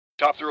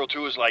Top Thrill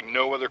 2 is like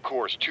no other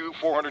course. 2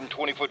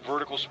 420-foot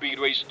vertical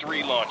speedways,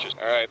 3 launches.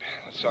 All right,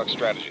 let's talk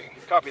strategy.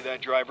 Copy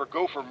that, driver.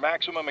 Go for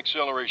maximum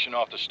acceleration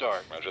off the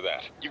start. Roger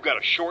that. You've got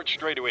a short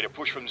straightaway to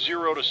push from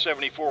 0 to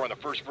 74 on the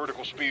first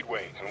vertical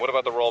speedway. And what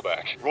about the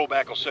rollback?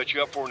 Rollback will set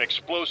you up for an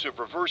explosive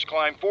reverse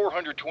climb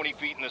 420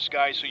 feet in the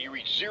sky so you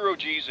reach 0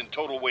 G's in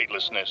total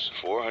weightlessness.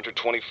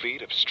 420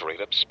 feet of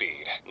straight-up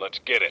speed. Let's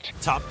get it.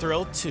 Top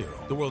Thrill 2,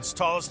 the world's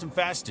tallest and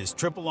fastest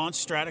triple-launch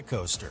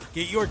Stratocoaster.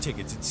 Get your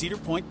tickets at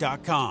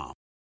cedarpoint.com.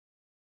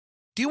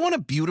 Do you want a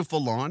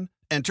beautiful lawn?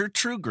 Enter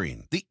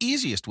TruGreen, the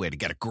easiest way to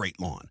get a great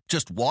lawn.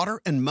 Just water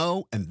and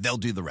mow, and they'll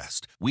do the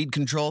rest. Weed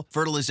control,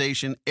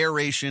 fertilization,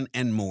 aeration,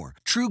 and more.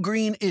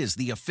 TruGreen is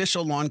the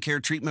official lawn care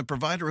treatment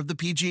provider of the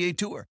PGA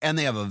Tour, and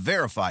they have a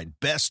verified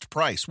best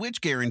price, which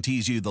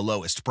guarantees you the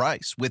lowest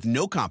price with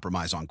no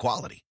compromise on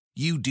quality.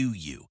 You do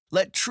you.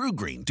 Let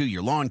TruGreen do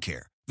your lawn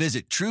care.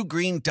 Visit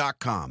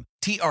TruGreen.com,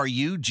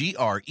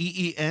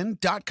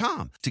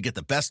 TruGreen.com, to get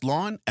the best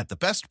lawn at the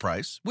best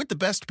price with the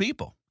best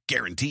people.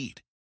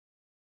 Guaranteed.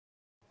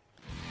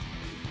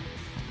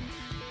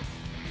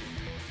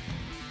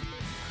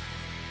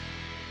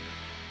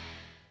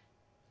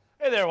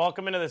 Hey there,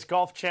 welcome into this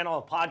Golf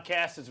Channel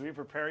podcast as we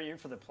prepare you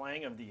for the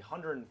playing of the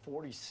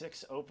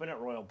 146 Open at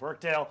Royal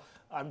Birkdale.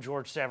 I'm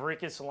George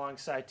Savarickas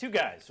alongside two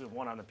guys who have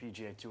won on the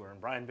PGA Tour,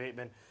 and Brian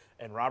Bateman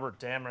and Robert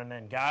Dameron.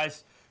 And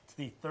guys, it's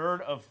the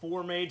third of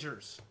 4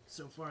 majors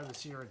so far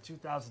this year in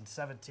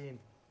 2017.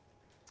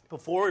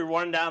 Before we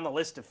run down the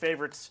list of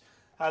favorites,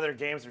 how their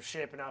games are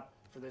shaping up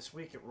for this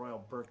week at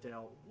Royal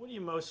Birkdale, what are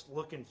you most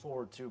looking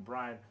forward to,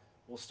 Brian?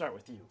 We'll start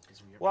with you.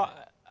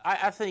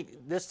 I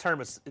think this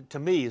tournament, to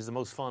me, is the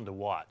most fun to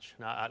watch.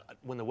 Now,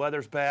 when the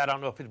weather's bad, I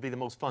don't know if it'd be the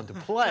most fun to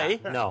play.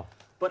 No.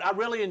 But I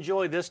really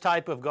enjoy this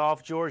type of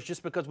golf, George,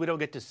 just because we don't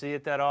get to see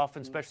it that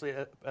often, especially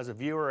as a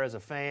viewer, as a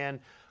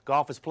fan.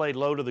 Golf is played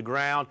low to the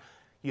ground.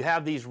 You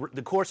have the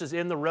courses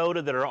in the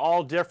Rota that are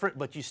all different,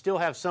 but you still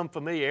have some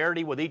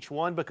familiarity with each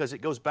one because it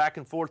goes back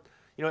and forth,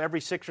 every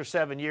 6 or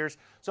 7 years.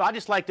 So I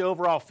just like the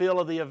overall feel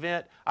of the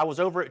event. I was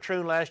over at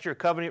Troon last year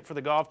covering it for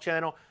the Golf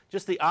Channel.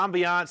 Just the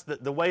ambiance,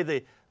 the way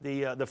the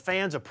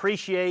fans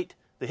appreciate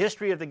the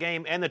history of the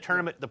game and the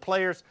tournament, the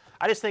players.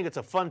 I just think it's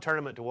a fun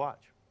tournament to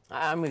watch.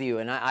 I'm with you,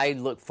 and I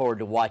look forward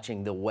to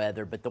watching the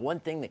weather. But the one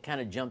thing that kind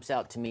of jumps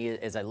out to me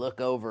as I look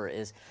over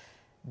is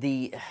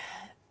the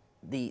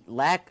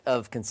lack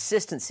of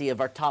consistency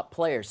of our top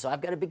players. So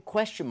I've got a big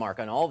question mark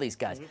on all these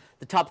guys. Mm-hmm.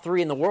 The top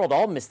 3 in the world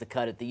all missed the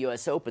cut at the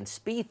U.S. Open.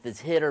 Spieth is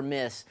hit or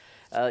miss.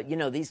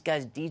 These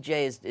guys,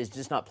 DJ is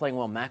just not playing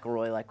well.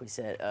 McIlroy, like we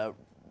said.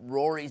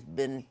 Rory's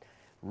been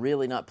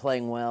really not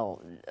playing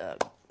well.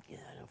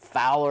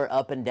 Fowler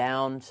up and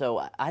down.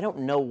 So I don't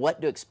know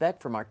what to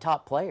expect from our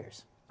top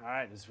players. All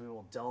right, as we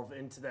will delve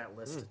into that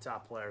list of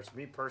top players.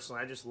 Me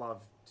personally, I just love,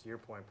 to your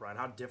point, Brian,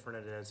 how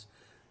different it is.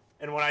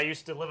 And when I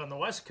used to live on the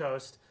West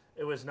Coast,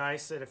 it was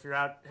nice that if you're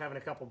out having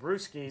a couple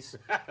brewskis,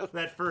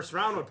 that first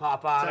round would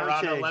pop on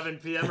around 11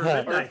 p.m. or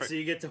midnight, so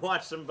you get to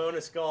watch some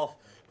bonus golf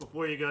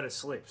before you go to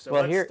sleep. So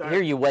well,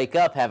 here you wake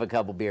up, have a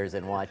couple beers,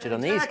 and watch it on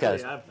the East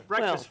Coast.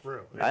 Breakfast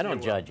brew. I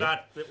don't judge it.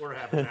 Not that we're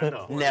having that.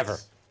 No. Never.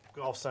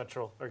 Golf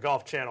Central or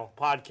Golf Channel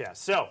podcast.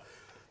 So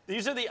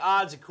these are the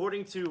odds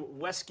according to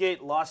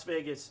Westgate Las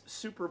Vegas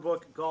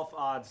Superbook,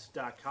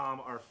 golfodds.com.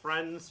 Our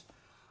friends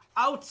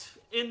out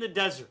in the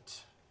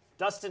desert.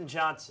 Dustin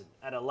Johnson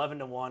at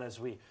 11-1 as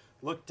we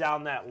look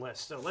down that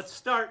list. So let's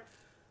start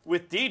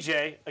with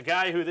DJ, a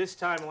guy who this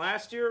time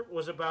last year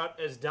was about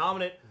as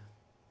dominant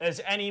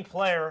as any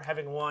player,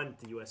 having won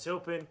the U.S.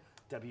 Open,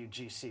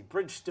 WGC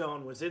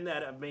Bridgestone, was in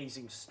that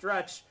amazing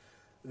stretch.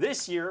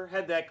 This year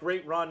had that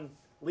great run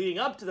leading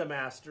up to the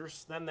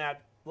Masters, then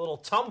that little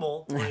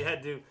tumble where he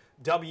had to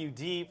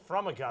WD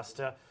from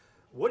Augusta.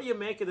 What do you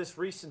make of this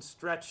recent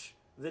stretch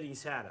that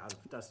he's had out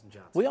of Dustin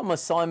Johnson? We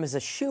almost saw him as a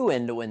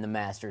shoo-in to win the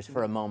Masters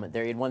for a moment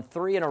there. He'd won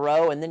 3 in a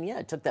row, and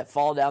then, took that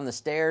fall down the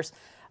stairs.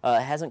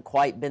 Hasn't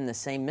quite been the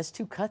same. Missed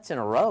 2 cuts in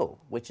a row,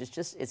 which is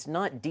just, it's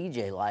not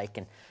DJ-like.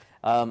 And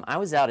I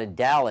was out in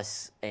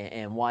Dallas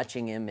and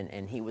watching him,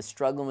 and he was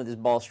struggling with his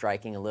ball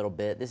striking a little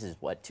bit. This is,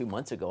 2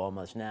 months ago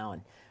almost now,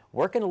 and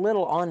working a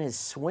little on his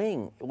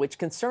swing, which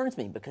concerns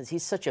me because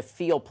he's such a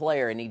feel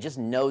player, and he just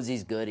knows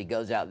he's good. He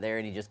goes out there,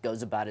 and he just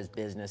goes about his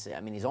business.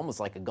 I mean, he's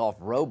almost like a golf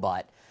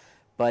robot.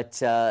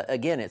 But,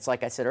 again, it's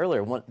like I said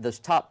earlier, those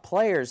top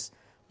players,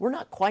 we're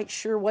not quite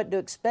sure what to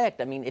expect.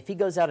 I mean, if he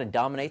goes out and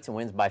dominates and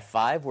wins by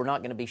 5, we're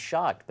not going to be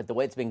shocked. But the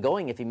way it's been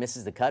going, if he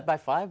misses the cut by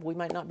 5, we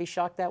might not be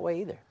shocked that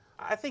way either.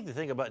 I think the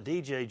thing about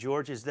DJ,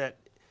 George, is that,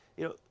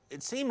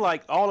 it seemed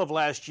like all of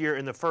last year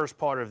and the first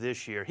part of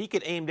this year, he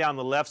could aim down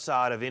the left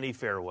side of any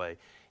fairway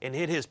and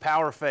hit his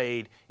power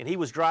fade, and he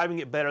was driving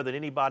it better than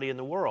anybody in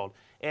the world.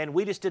 And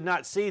we just did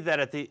not see that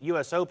at the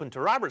U.S. Open. To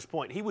Robert's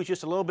point, he was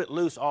just a little bit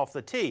loose off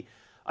the tee.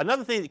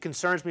 Another thing that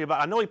concerns me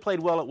I know he played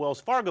well at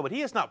Wells Fargo, but he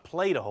has not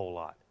played a whole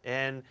lot.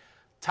 And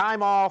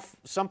time off,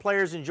 some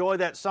players enjoy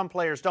that, some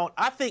players don't.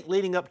 I think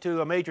leading up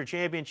to a major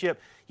championship,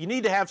 you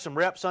need to have some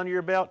reps under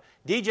your belt.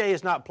 DJ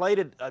has not played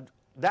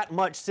that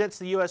much since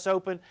the U.S.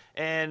 Open,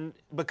 and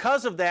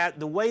because of that,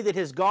 the way that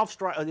his ball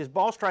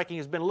striking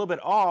has been a little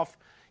bit off.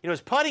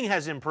 His putting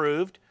has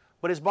improved,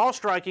 but his ball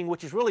striking,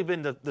 which has really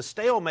been the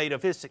stalemate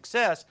of his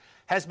success,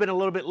 has been a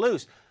little bit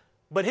loose.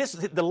 But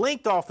the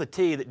length off the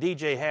tee that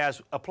DJ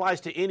has applies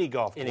to any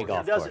golf course.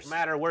 It doesn't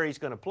matter where he's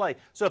going to play.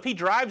 So if he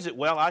drives it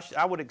well,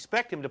 I would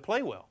expect him to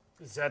play well.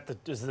 Is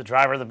the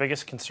driver the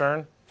biggest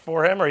concern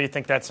for him, or you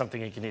think that's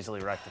something he can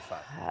easily rectify?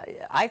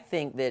 I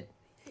think that,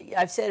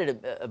 I've said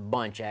it a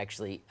bunch,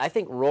 actually. I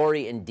think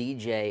Rory and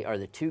DJ are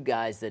the two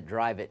guys that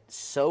drive it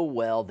so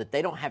well that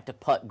they don't have to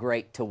putt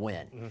great to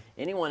win. Mm-hmm.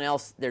 Anyone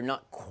else, they're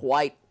not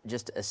quite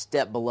just a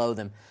step below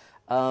them.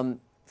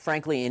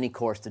 Frankly, any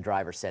course the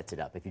driver sets it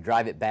up. If you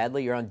drive it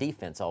badly, you're on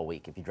defense all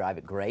week. If you drive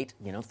it great,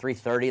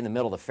 330 in the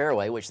middle of the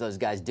fairway, which those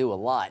guys do a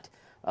lot,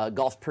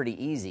 golf's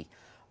pretty easy.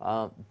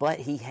 But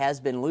he has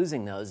been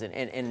losing those.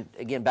 And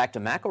again, back to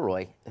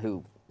McIlroy,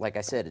 who, like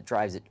I said, it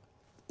drives it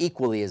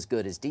equally as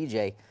good as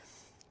DJ.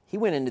 He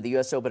went into the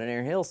U.S. Open at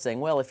Erin Hills saying,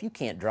 well, if you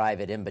can't drive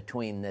it in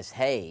between this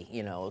hay,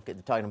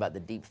 talking about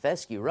the deep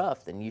fescue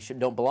rough, then you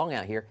don't belong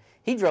out here.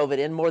 He drove it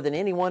in more than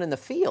anyone in the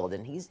field,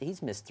 and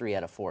he's missed 3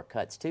 out of 4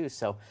 cuts too.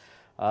 So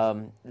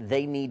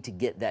they need to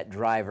get that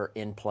driver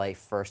in play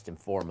first and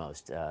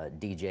foremost,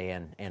 DJ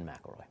and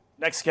McIlroy.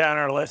 Next guy on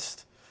our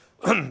list,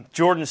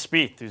 Jordan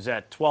Spieth, who's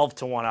at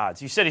 12-1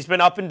 odds. You said he's been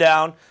up and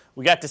down.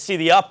 We got to see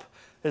the up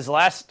his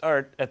last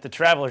start at the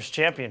Travelers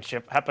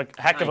Championship.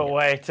 Heck of a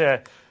way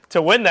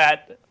to win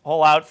that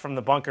hole out from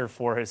the bunker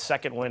for his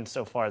second win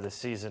so far this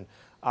season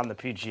on the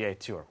PGA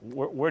Tour.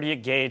 Where do you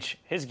gauge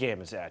his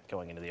game is at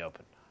going into the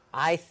Open?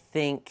 I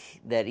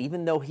think that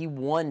even though he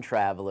won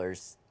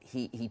Travelers,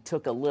 he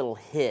took a little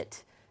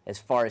hit as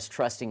far as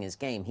trusting his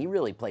game. He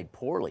really played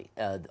poorly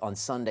on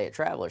Sunday at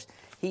Travelers.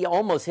 He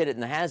almost hit it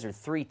in the hazard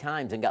 3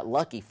 times and got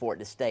lucky for it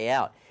to stay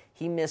out.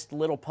 He missed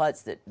little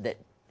putts that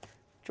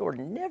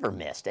Jordan never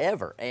missed,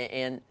 ever.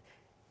 And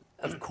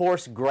of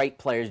course, great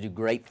players do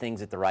great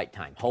things at the right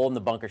time. Holding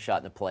the bunker shot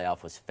in the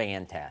playoff was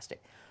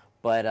fantastic.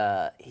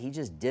 But he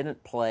just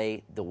didn't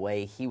play the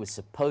way he was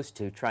supposed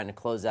to, trying to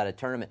close out a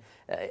tournament.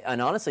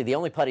 And honestly, the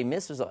only putt he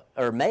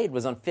made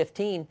was on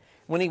 15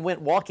 when he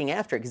went walking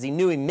after it because he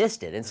knew he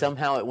missed it, and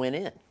somehow it went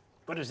in.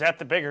 But is that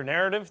the bigger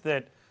narrative,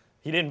 that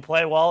he didn't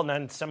play well and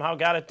then somehow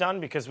got it done?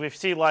 Because we've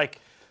seen, like,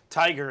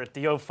 Tiger at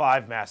the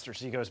 05 Masters.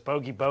 He goes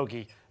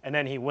bogey, and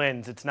then he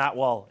wins. It's not,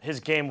 well, his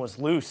game was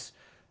loose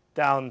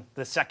down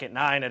the second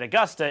 9 at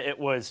Augusta. It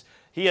was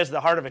he has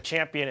the heart of a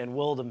champion and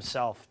willed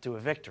himself to a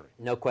victory.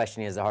 No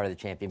question he has the heart of the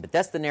champion, but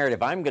that's the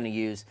narrative I'm going to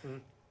use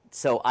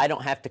so I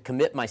don't have to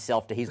commit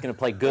myself to he's going to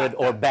play good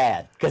or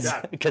bad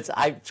because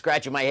I'm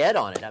scratching my head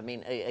on it. I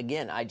mean,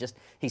 again,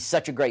 he's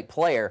such a great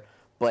player,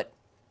 but,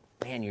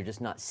 man, you're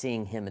just not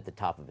seeing him at the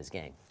top of his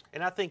game.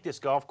 And I think this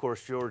golf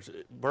course, George,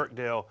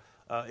 Birkdale,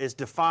 is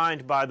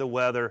defined by the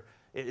weather.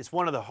 It's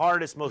one of the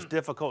hardest, most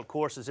difficult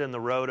courses in the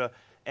Rota.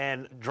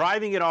 And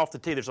driving it off the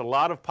tee, there's a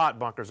lot of pot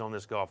bunkers on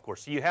this golf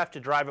course. So you have to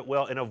drive it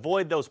well and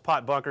avoid those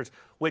pot bunkers,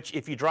 which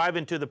if you drive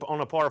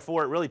on a par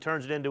 4, it really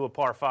turns it into a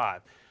par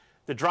 5.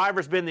 The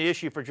driver's been the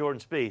issue for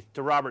Jordan Spieth,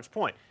 to Robert's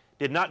point.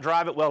 Did not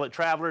drive it well at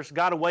Travelers,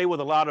 got away with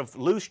a lot of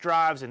loose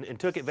drives and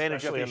took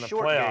advantage of his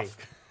short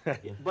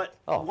game. But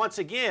once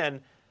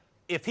again,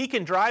 if he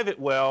can drive it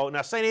well,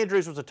 now St.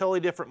 Andrews was a totally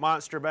different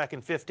monster back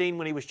in 15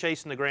 when he was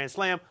chasing the Grand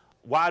Slam,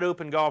 wide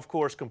open golf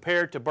course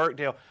compared to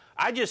Birkdale.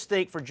 I just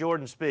think for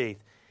Jordan Spieth,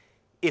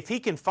 if he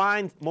can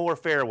find more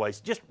fairways,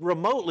 just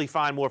remotely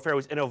find more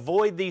fairways and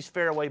avoid these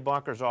fairway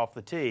bunkers off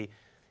the tee,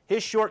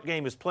 his short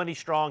game is plenty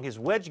strong. His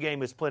wedge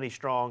game is plenty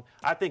strong.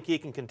 I think he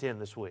can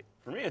contend this week.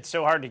 For me, it's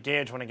so hard to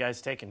gauge when a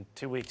guy's taking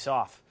 2 weeks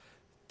off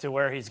to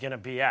where he's going to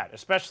be at.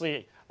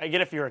 Especially, I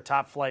get if you're a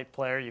top flight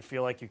player, you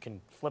feel like you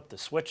can flip the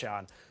switch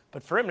on.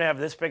 But for him to have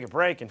this big a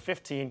break in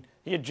 15,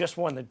 he had just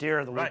won the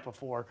Deere the week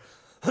before,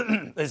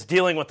 is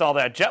dealing with all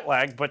that jet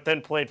lag, but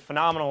then played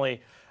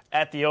phenomenally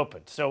at the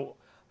Open. So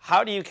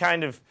how do you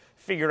kind of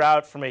figure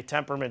out from a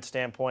temperament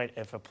standpoint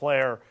if a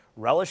player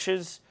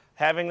relishes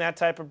having that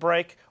type of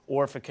break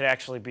or if it could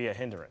actually be a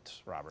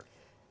hindrance, Robert?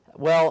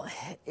 Well,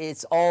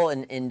 it's all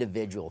an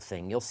individual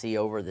thing. You'll see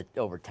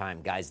over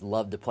time, guys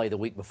love to play the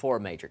week before a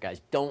major.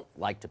 Guys don't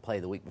like to play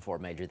the week before a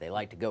major. They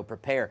like to go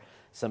prepare.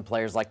 Some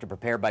players like to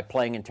prepare by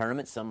playing in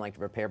tournaments. Some like to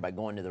prepare by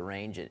going to the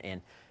range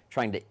and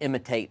trying to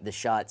imitate the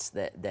shots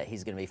that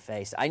he's going to be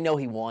faced. I know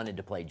he wanted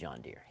to play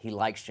John Deere. He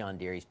likes John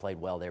Deere. He's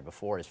played well there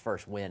before, his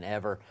first win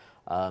ever.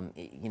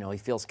 He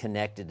feels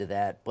connected to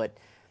that. But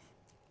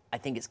I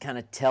think it's kind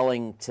of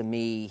telling to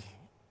me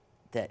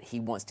that he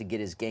wants to get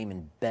his game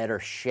in better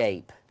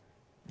shape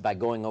by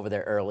going over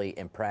there early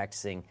and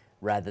practicing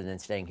rather than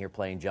staying here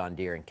playing John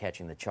Deere and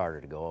catching the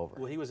charter to go over.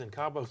 Well, he was in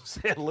Cabo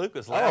San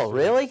Lucas last week.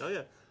 Really? Oh,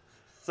 yeah.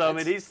 So, I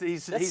mean, he's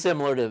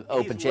similar to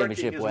Open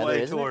Championship weather,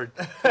 isn't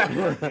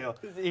it?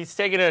 He's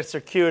taking a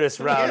circuitous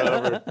route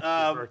over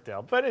to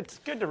Birkdale. But it's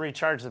good to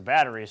recharge the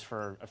batteries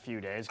for a few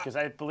days because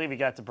I believe he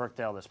got to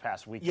Birkdale this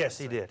past weekend. Yes,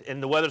 he did.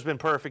 And the weather's been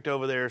perfect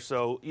over there.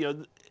 So,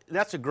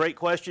 that's a great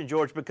question,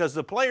 George, because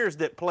the players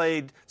that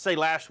played, say,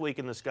 last week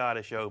in the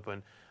Scottish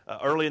Open,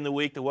 Early in the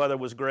week, the weather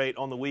was great.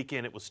 On the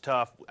weekend, it was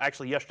tough.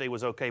 Actually, yesterday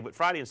was okay, but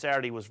Friday and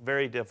Saturday was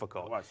very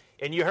difficult. It was.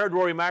 And you heard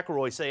Rory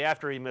McIlroy say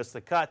after he missed the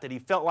cut that he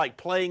felt like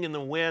playing in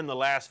the wind the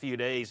last few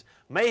days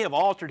may have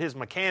altered his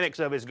mechanics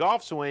of his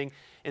golf swing,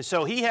 and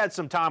so he had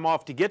some time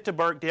off to get to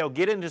Birkdale,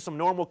 get into some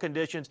normal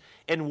conditions,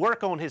 and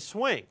work on his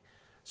swing.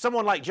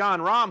 Someone like Jon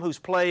Rahm, who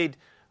played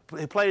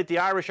at the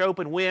Irish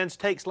Open, wins,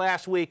 takes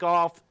last week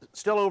off,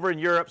 still over in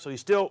Europe, so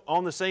he's still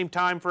on the same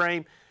time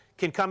frame,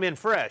 can come in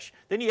fresh.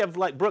 Then you have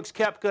like Brooks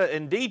Koepka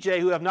and DJ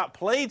who have not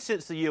played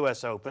since the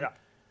U.S. Open.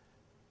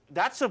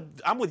 Yeah.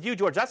 I'm with you,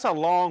 George. That's a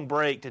long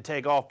break to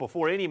take off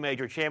before any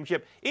major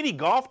championship, any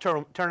golf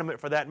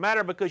tournament for that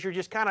matter, because you're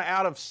just kind of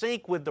out of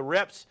sync with the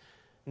reps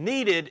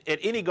needed at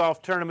any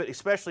golf tournament,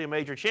 especially a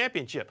major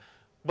championship.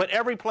 But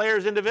every player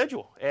is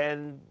individual,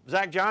 and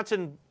Zach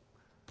Johnson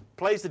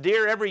plays the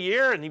Deer every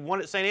year, and he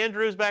won at St.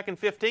 Andrews back in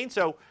 2015.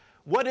 So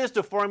what is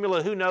the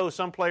formula? Who knows?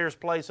 Some players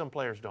play, some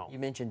players don't. You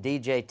mentioned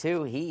DJ,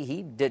 too.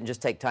 He didn't just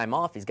take time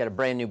off. He's got a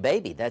brand-new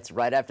baby. That's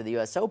right after the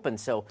U.S. Open.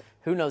 So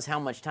who knows how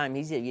much time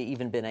he's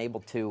even been able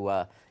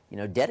to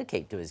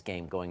dedicate to his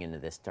game going into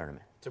this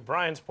tournament. To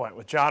Brian's point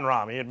with Jon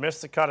Rahm, he had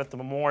missed the cut at the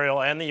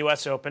Memorial and the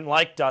U.S. Open,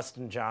 like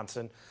Dustin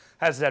Johnson,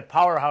 has that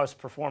powerhouse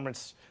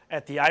performance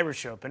at the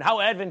Irish Open.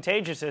 How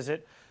advantageous is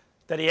it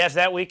that he has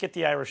that week at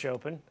the Irish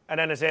Open and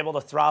then is able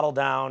to throttle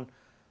down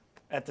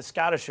at the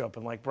Scottish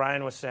Open, like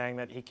Brian was saying,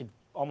 that he could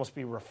almost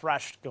be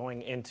refreshed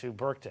going into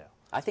Birkdale?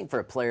 I think for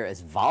a player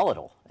as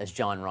volatile as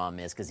Jon Rahm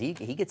is, because he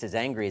gets as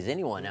angry as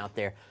anyone out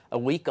there, a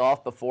week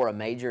off before a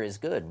major is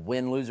good.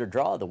 Win, lose, or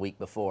draw the week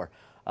before.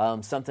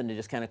 Something to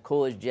just kind of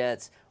cool his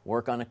jets,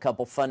 work on a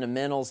couple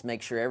fundamentals,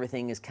 make sure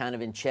everything is kind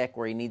of in check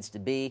where he needs to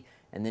be,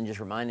 and then just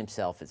remind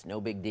himself it's no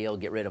big deal.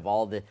 Get rid of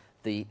all the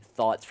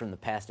thoughts from the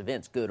past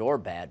events, good or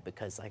bad,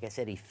 because, like I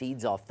said, he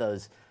feeds off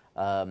those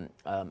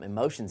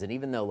emotions. And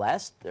even though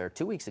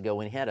 2 weeks ago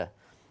when he had a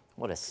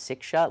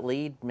 6-shot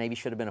lead, maybe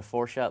should have been a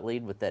 4-shot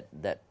lead with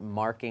that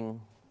marking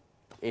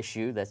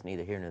issue, that's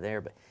neither here nor there,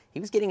 but he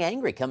was getting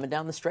angry coming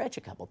down the stretch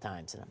a couple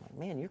times. And I'm like,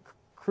 man, you're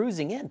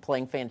cruising in,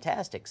 playing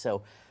fantastic.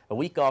 So a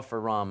week off for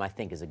Rahm, I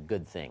think, is a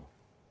good thing.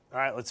 All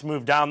right, let's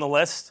move down the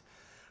list.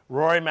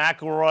 Rory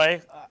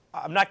McIlroy.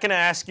 I'm not going to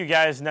ask you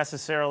guys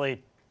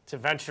necessarily to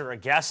venture a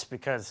guess,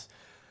 because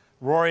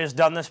Rory has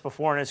done this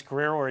before in his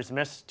career where he's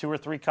missed 2 or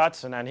 3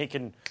 cuts and then he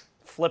can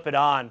flip it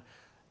on.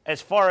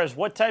 As far as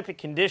what type of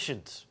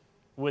conditions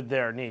would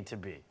there need to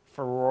be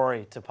for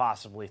Rory to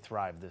possibly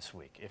thrive this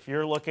week? If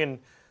you're looking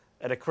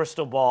at a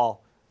crystal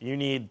ball, you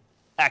need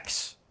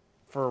X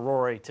for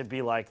Rory to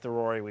be like the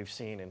Rory we've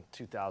seen in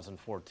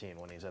 2014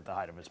 when he's at the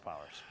height of his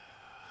powers.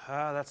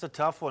 That's a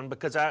tough one,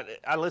 because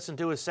I listened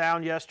to his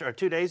sound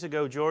 2 days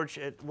ago, George,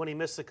 when he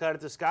missed the cut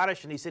at the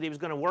Scottish, and he said he was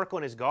going to work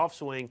on his golf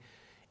swing.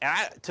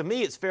 And to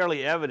me, it's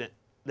fairly evident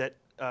that,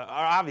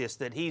 obvious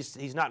that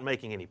he's not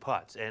making any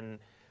putts. And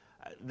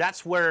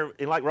that's where,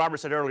 and like Robert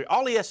said earlier,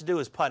 all he has to do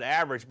is putt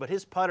average, but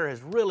his putter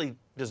has really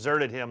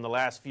deserted him the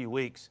last few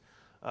weeks.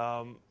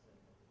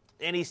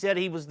 And he said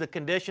the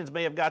conditions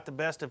may have got the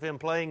best of him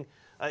playing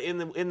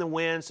in the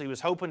wind, so he was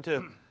hoping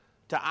to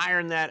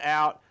iron that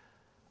out.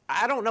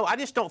 I don't know. I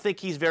just don't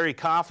think he's very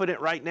confident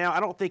right now. I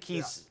don't think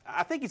he's –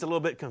 I think he's a little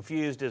bit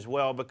confused as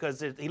well,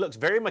 because he looks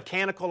very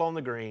mechanical on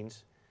the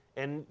greens,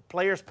 and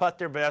players putt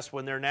their best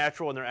when they're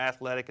natural and they're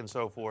athletic and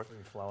so forth.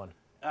 Flowing.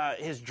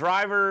 His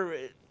driver,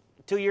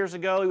 2 years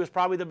ago, he was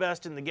probably the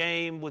best in the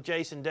game with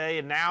Jason Day,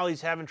 and now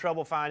he's having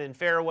trouble finding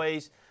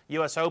fairways.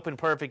 U.S. Open,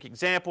 perfect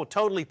example.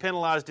 Totally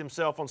penalized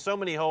himself on so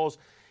many holes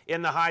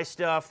in the high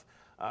stuff.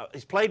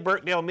 He's played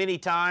Birkdale many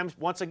times.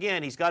 Once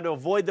again, he's got to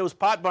avoid those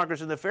pot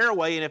bunkers in the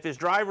fairway, and if his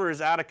driver is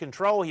out of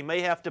control, he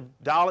may have to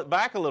dial it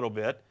back a little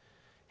bit,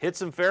 hit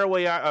some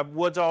fairway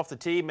woods off the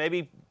tee,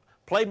 maybe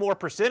play more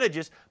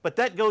percentages, but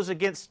that goes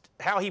against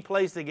how he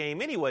plays the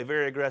game anyway,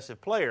 very aggressive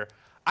player.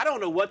 I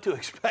don't know what to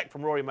expect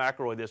from Rory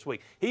McIlroy this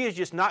week. He has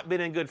just not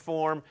been in good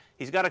form.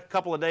 He's got a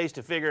couple of days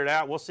to figure it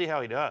out. We'll see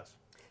how he does.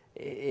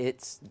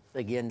 It's,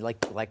 again,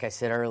 like I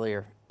said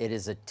earlier, it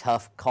is a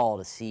tough call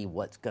to see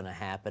what's going to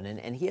happen.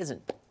 And he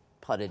hasn't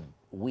putted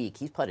weak.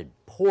 He's putted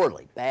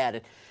poorly,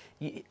 bad.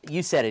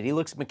 You said it. He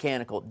looks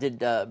mechanical. Did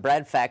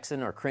Brad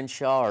Faxon or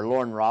Crenshaw or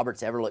Lauren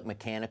Roberts ever look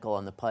mechanical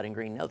on the putting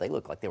green? No, they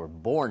look like they were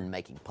born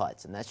making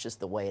putts, and that's just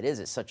the way it is.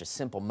 It's such a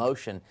simple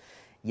motion.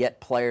 Yet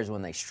players,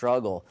 when they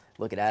struggle,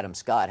 look at Adam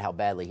Scott, how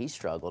badly he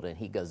struggled, and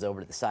he goes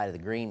over to the side of the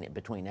green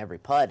between every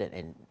putt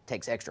and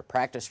takes extra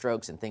practice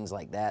strokes and things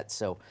like that.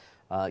 So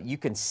you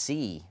can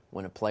see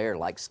when a player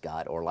like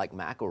Scott or like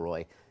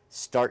McIlroy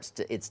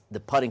the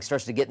putting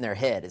starts to get in their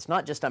head. It's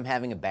not just I'm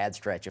having a bad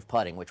stretch of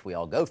putting, which we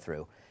all go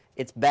through.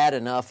 It's bad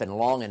enough and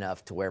long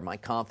enough to where my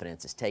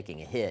confidence is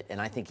taking a hit,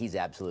 and I think he's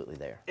absolutely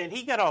there. And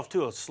he got off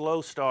to a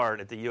slow start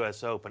at the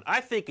U.S. Open.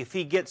 I think if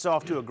he gets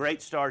off to a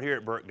great start here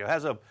at Birkdale,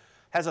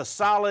 has a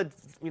solid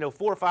 4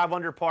 or 5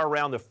 under par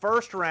round the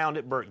first round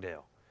at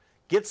Birkdale,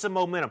 get some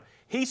momentum.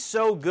 He's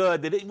so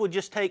good that it would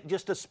just take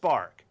just a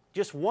spark,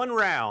 just one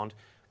round,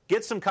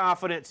 get some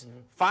confidence,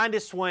 find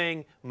his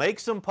swing, make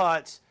some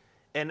putts,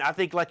 And I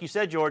think, like you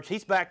said, George,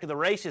 he's back to the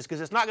races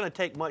because it's not going to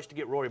take much to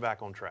get Rory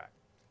back on track.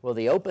 Well,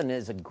 the Open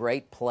is a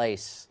great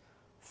place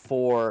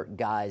for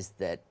guys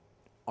that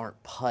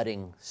aren't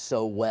putting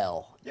so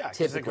well. Yeah,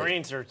 because the Typically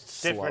greens are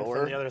different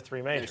from the other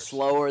three majors. They're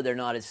slower. They're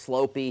not as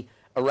slopey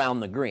around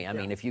the green. I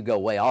mean, if you go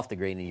way off the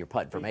green and you're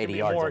putting from 80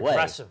 yards more away.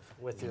 aggressive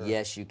with your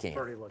yes, you can.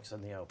 birdie looks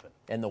in the Open.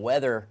 And the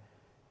weather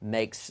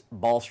makes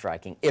ball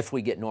striking, if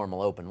we get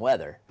normal open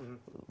weather,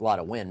 a lot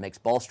of wind, makes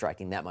ball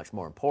striking that much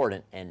more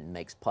important and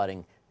makes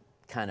putting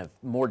kind of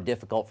more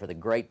difficult for the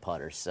great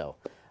putters. So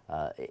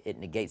it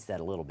negates that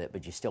a little bit,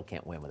 but you still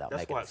can't win without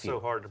That's making why a it's few. so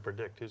hard to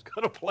predict who's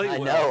going to play I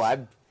well.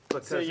 know.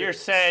 So you're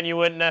saying you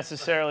wouldn't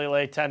necessarily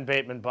lay 10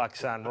 Bateman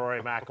bucks on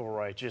Rory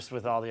McIlroy just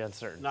with all the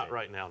uncertainty? Not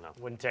right now, no.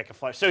 Wouldn't take a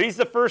flash. So he's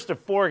the first of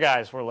 4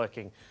 guys we're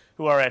looking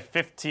who are at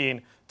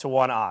 15-1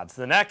 odds.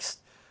 The next,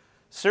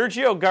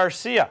 Sergio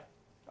Garcia,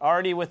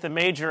 already with the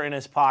major in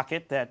his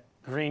pocket, that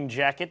green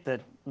jacket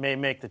that may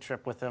make the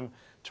trip with him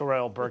to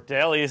Royal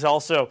Birkdale. He's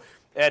also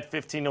at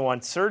 15-1.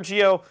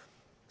 Sergio,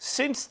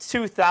 since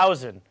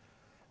 2000,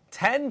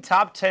 10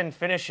 top 10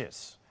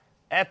 finishes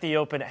at the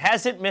Open.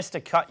 Hasn't missed a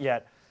cut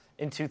yet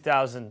in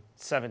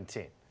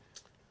 2017.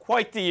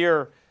 Quite the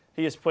year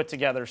he has put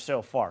together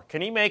so far.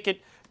 Can he make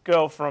it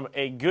go from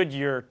a good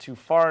year to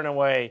far and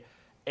away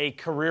a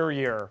career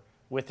year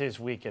with his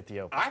week at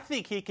the Open? I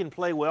think he can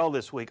play well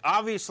this week.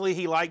 Obviously,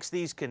 he likes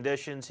these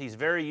conditions. He's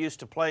very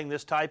used to playing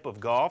this type of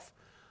golf.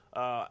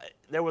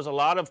 There was a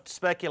lot of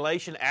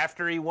speculation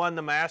after he won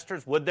the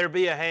Masters. Would there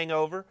be a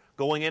hangover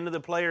going into the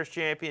Players'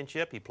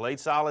 Championship? He played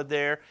solid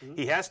there.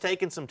 He has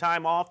taken some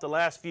time off the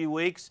last few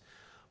weeks.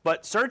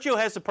 But Sergio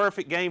has the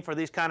perfect game for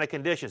these kind of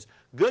conditions.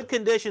 Good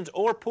conditions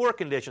or poor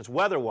conditions,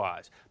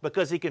 weather-wise,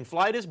 because he can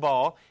flight his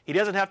ball. He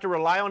doesn't have to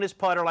rely on his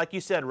putter, like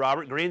you said,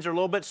 Robert. Greens are a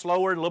little bit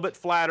slower, a little bit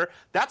flatter.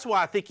 That's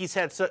why I think he's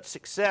had such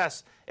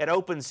success at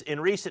Opens in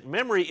recent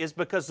memory, is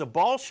because the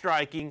ball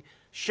striking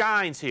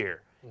shines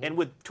here. And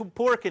with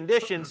poor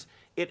conditions,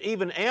 it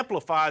even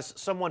amplifies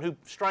someone who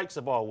strikes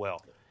the ball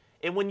well.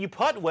 And when you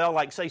putt well,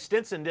 like, say,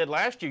 Stinson did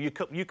last year,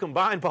 you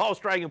combine ball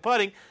striking and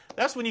putting,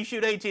 that's when you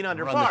shoot 18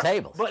 under Run par. the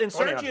tables. But in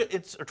Sergio,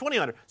 it's 20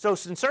 under. So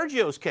in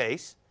Sergio's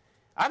case,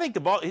 I think the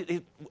ball,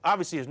 he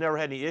obviously has never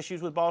had any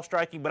issues with ball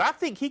striking, but I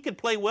think he could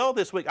play well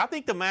this week. I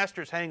think the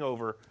Masters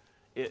hangover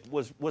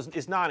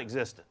is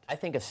non-existent. I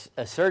think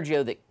a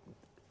Sergio that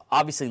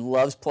obviously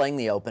loves playing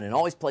the Open and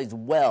always plays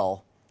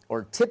well,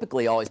 or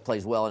typically always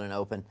plays well in an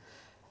Open,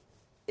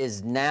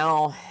 is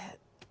now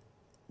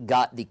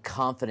got the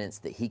confidence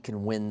that he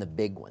can win the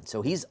big one.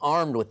 So he's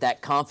armed with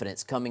that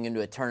confidence coming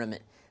into a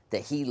tournament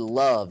that he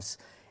loves.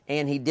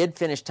 And he did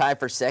finish tied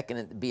for second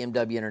at the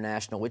BMW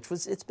International,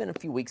 it's been a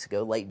few weeks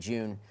ago, late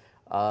June.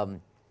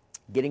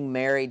 Getting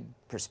married,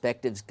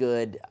 perspective's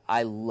good.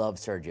 I love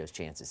Sergio's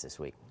chances this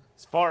week.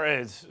 As far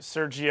as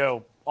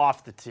Sergio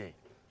off the tee,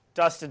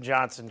 Dustin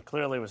Johnson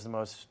clearly was the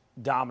most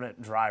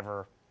dominant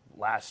driver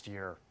last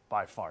year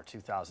by far,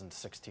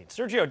 2016.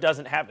 Sergio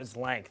doesn't have his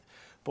length,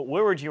 but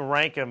where would you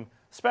rank him,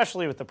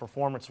 especially with the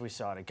performance we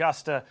saw at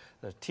Augusta,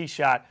 the tee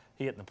shot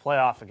he hit in the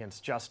playoff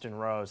against Justin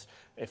Rose?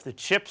 If the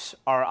chips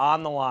are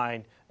on the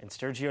line and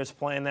Sergio's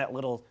playing that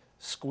little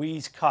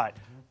squeeze cut,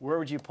 where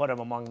would you put him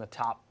among the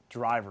top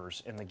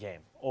drivers in the game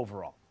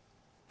overall?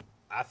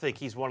 I think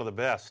he's one of the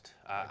best.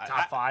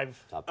 Top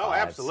five? Top Oh,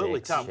 five,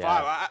 absolutely, 6, top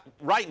yeah. five.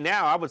 Right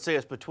now, I would say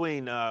it's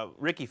between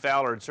Ricky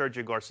Fowler and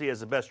Sergio Garcia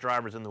as the best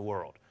drivers in the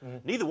world.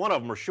 Neither one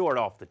of them are short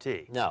off the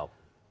tee. No.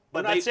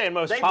 We're not saying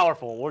most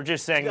powerful. We're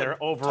just saying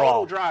they're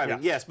overall. Total driving,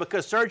 yes,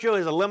 because Sergio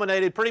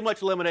has pretty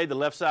much eliminated the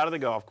left side of the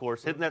golf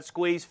course, hitting that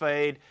squeeze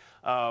fade,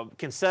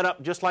 can set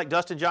up just like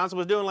Dustin Johnson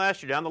was doing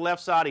last year, down the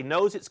left side. He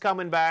knows it's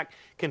coming back,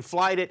 can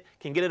flight it,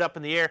 can get it up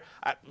in the air.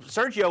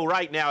 Sergio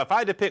right now, if I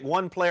had to pick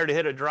one player to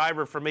hit a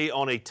driver for me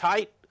on a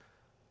tight,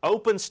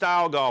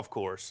 open-style golf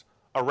course,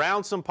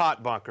 around some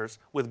pot bunkers,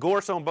 with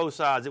gorse on both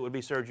sides, it would be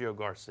Sergio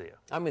Garcia.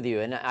 I'm with you,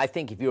 and I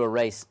think if you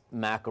erase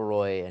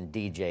McIlroy and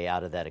DJ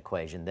out of that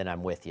equation, then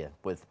I'm with you,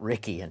 with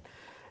Ricky and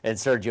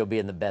Sergio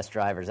being the best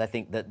drivers. I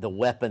think that the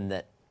weapon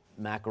that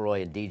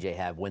McIlroy and DJ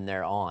have when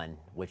they're on,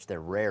 which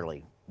they're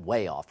rarely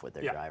way off with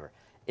their driver,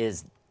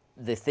 is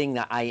the thing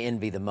that I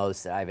envy the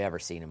most that I've ever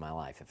seen in my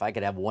life. If I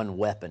could have one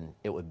weapon,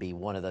 it would be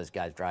one of those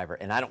guys' driver,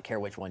 and I don't care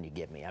which one you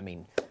give me. I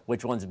mean,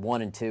 which one's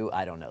 1 and 2,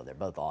 I don't know. They're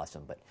both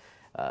awesome, but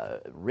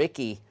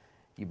Ricky,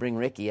 you bring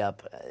Ricky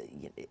up,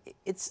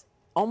 it's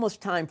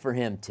almost time for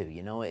him too.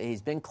 You know,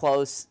 he's been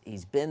close,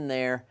 he's been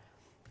there.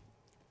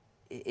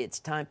 It's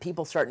time.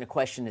 People starting to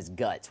question his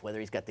guts, whether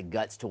he's got the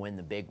guts to win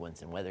the big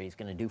ones and whether he's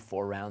going to do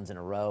 4 rounds in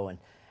a row. And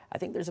I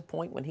think there's a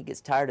point when he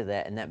gets tired of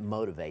that, and that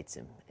motivates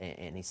him.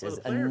 And he says,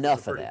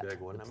 enough of that.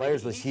 The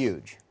Players was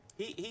huge.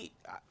 He's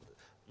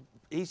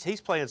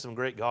playing some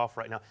great golf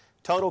right now.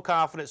 Total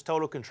confidence,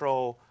 total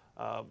control.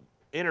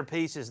 Inner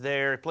piece is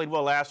there. He played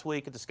well last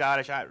week at the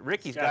Scottish.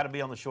 Ricky's got to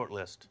be on the short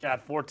list.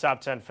 Got 4 top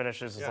 10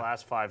 finishes his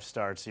last 5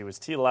 starts. He was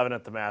T11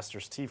 at the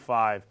Masters,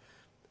 T5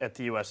 at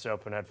the U.S.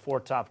 Open, had 4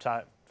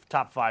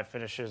 top 5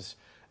 finishes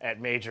at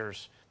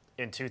majors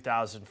in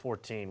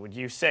 2014. Would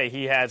you say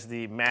he has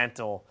the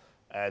mantle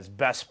as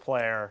best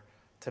player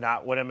to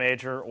not win a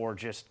major, or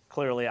just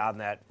clearly on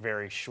that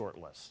very short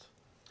list?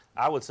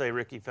 I would say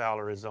Ricky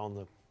Fowler is on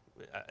the.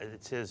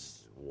 It's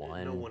his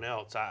One. No one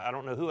else. I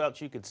don't know who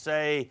else you could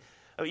say.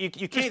 You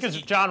can't.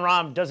 Because John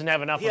Rahm doesn't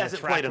have enough He of a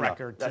hasn't track played enough.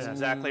 record. That's to,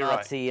 exactly right.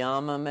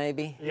 Matsuyama,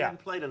 maybe? He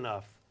hasn't played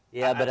enough.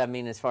 Yeah, but I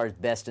mean, as far as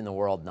best in the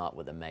world, not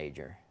with a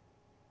major.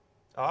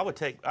 Oh, I would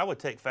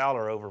take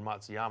Fowler over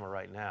Matsuyama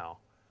right now.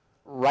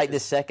 Right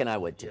this second, I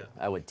would too.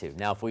 Yeah. I would too.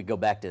 Now, if we go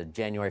back to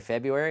January,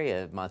 February,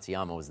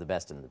 Matsuyama was the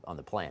best on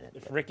the planet.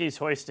 if Ricky's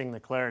hoisting the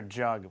claret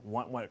jug,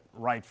 what went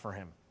right for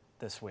him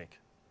this week?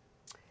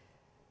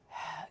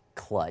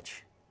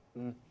 Clutch.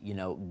 You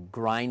know,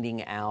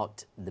 grinding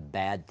out the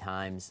bad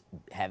times,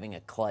 having a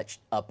clutch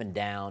up and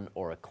down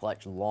or a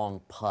clutch long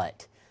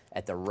putt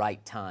at the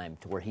right time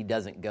to where he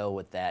doesn't go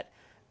with that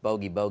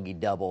bogey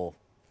double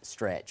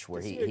stretch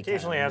where he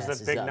occasionally kinda has that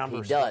messes big up. number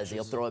He does. stretches.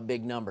 He'll throw a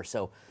big number.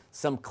 So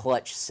some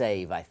clutch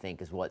save, I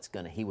think, is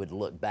he would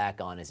look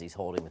back on as he's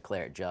holding the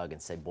claret jug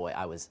and say, boy,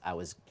 I was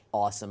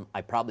awesome.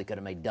 I probably could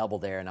have made double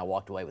there, and I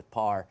walked away with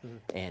par,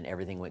 and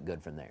everything went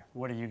good from there.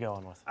 What are you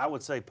going with? I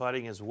would say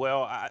putting as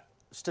well.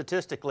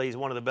 Statistically, he's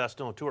one of the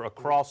best on tour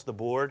across the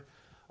board.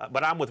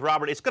 But I'm with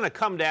Robert. It's going to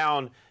come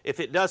down, if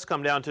it does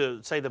come down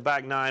to, say, the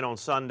back nine on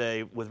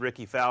Sunday with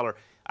Ricky Fowler,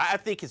 I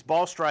think his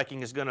ball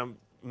striking is going to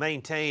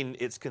maintain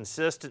its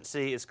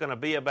consistency. It's going to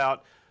be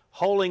about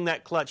holding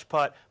that clutch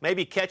putt,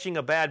 maybe catching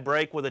a bad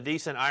break with a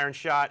decent iron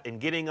shot and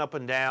getting up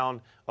and down,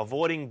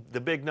 avoiding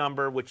the big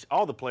number, which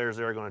all the players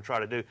there are going to try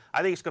to do.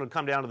 I think it's going to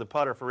come down to the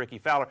putter for Ricky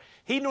Fowler.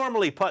 He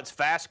normally putts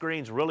fast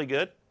greens really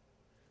good.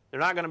 They're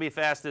not going to be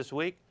fast this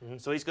week,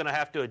 so he's going to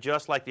have to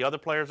adjust like the other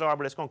players are,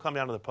 but it's going to come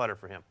down to the putter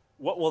for him.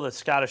 What will the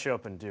Scottish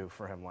Open do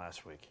for him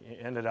last week? He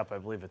ended up, I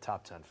believe, a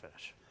top 10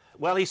 finish.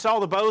 Well, he saw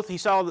He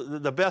saw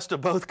the best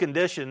of both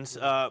conditions.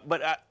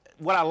 But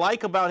what I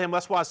like about him,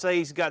 that's why I say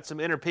he's got some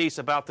inner peace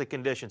about the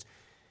conditions.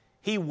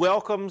 He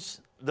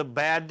welcomes the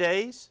bad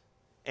days,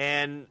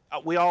 and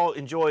we all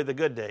enjoy the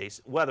good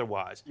days,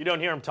 weather-wise. You don't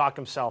hear him talk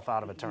himself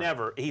out of a tournament.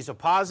 Never. He's a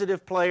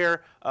positive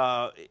player.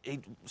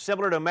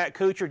 Similar to Matt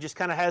Kuchar, just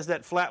kind of has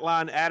that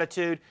flatline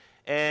attitude.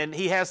 And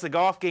he has the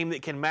golf game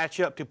that can match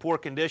up to poor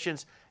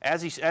conditions.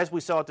 As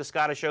we saw at the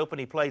Scottish Open,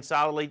 he played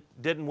solidly,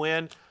 didn't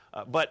win,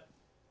 but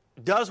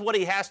does what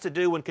he has to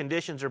do when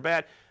conditions are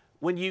bad.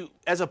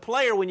 As a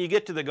player, when you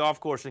get to the golf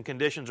course and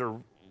conditions are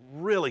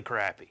really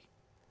crappy,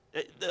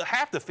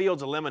 half the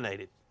field's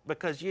eliminated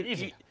because you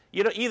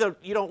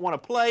don't want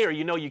to play, or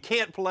you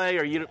can't play,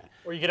 or you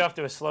get off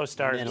to a slow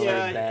start. Mentally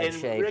in bad and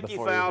shape Ricky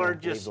before Fowler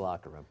you leave the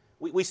locker room.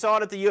 We saw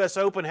it at the U.S.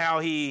 Open how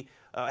he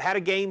had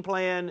a game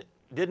plan,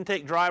 didn't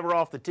take driver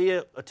off the tee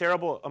a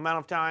terrible amount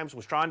of times,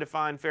 was trying to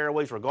find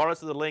fairways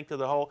regardless of the length of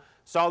the hole.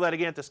 Saw that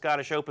again at the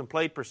Scottish Open,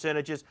 played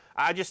percentages.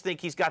 I just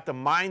think he's got the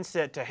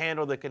mindset to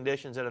handle the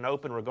conditions at an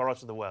Open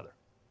regardless of the weather.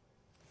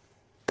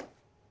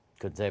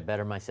 Couldn't say it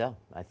better myself.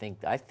 I think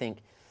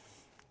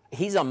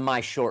he's on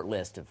my short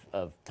list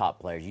of top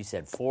players. You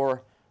said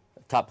 4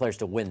 top players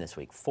to win this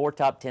week. 4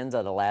 top 10s out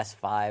of the last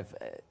 5.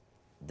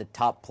 The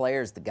top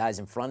players, the guys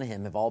in front of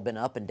him, have all been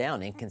up and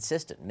down,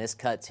 inconsistent. Missed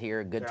cuts here,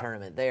 a good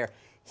tournament there.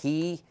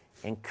 He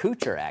and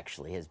Kuchar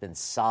actually has been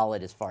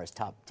solid as far as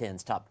top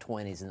 10s, top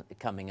 20s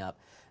coming up.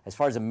 As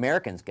far as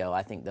Americans go,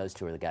 I think those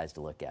two are the guys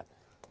to look at.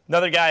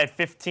 Another guy at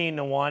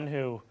 15-1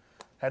 who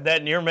had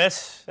that near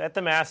miss at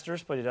the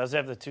Masters, but he does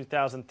have the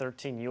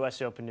 2013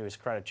 U.S. Open to his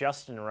credit,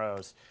 Justin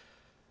Rose.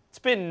 It's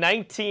been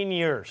 19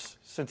 years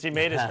since he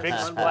made his big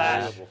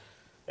splash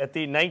at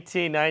the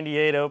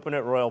 1998 Open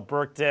at Royal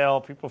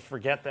Birkdale. People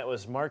forget that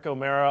was Mark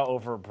O'Meara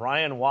over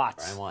Brian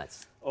Watts.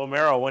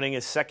 O'Meara winning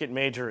his second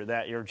major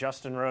that year.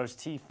 Justin Rose,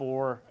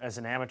 T4 as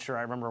an amateur.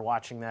 I remember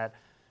watching that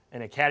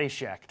in a caddy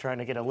shack, trying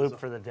to get a loop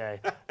for the day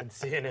and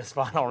seeing his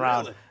final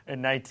round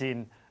in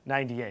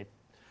 1998.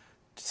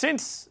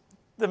 Since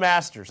the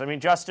Masters, I mean,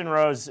 Justin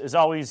Rose is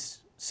always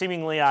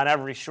seemingly on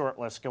every short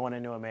list going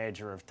into a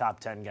major of top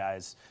 10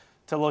 guys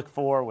to look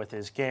for with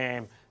his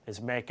game,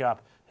 his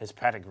makeup, his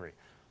pedigree.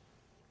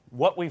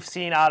 What we've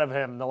seen out of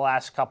him the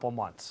last couple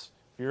months,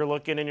 if you're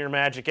looking in your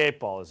Magic 8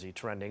 Ball, is he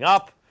trending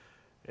up?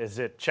 Is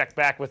it check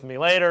back with me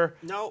later?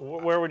 No.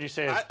 Where would you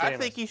say his I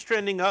think he's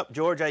trending up,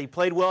 George. He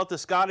played well at the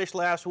Scottish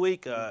last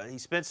week. He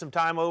spent some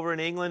time over in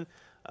England.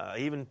 I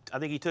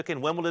think he took in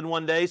Wimbledon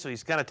one day, so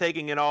he's kind of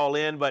taking it all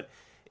in. But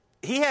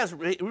he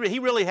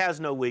really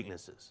has no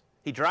weaknesses.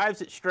 He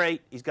drives it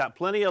straight. He's got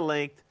plenty of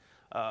length.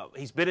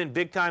 He's been in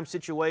big-time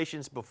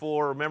situations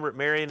before. Remember at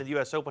Marion at the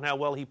U.S. Open how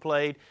well he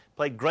played.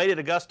 Played great at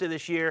Augusta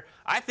this year.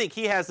 I think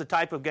he has the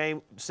type of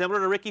game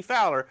similar to Ricky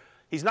Fowler.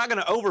 He's not going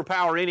to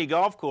overpower any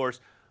golf course,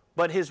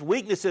 but his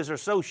weaknesses are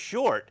so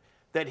short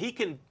that he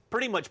can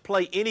pretty much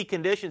play any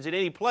conditions at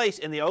any place,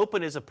 and the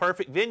Open is a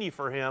perfect venue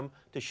for him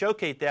to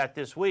showcase that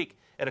this week.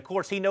 And, of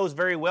course, he knows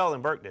very well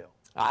in Birkdale.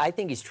 I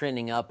think he's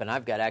trending up, and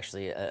I've got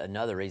actually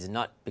another reason,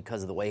 not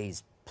because of the way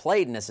he's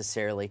played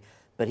necessarily,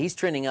 but he's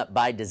trending up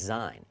by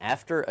design.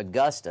 After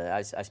Augusta,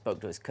 I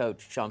spoke to his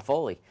coach, Sean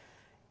Foley.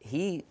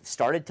 He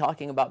started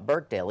talking about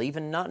Birkdale,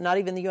 even not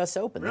even the U.S.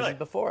 Open. Really? This is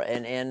before.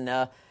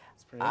 And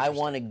I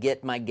want to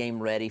get my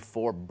game ready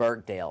for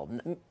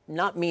Birkdale.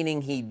 Not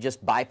meaning he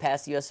just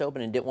bypassed the U.S.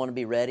 Open and didn't want to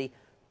be ready,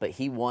 but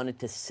he wanted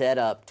to set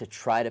up to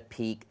try to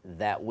peak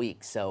that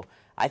week. So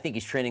I think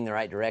he's trending the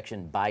right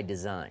direction by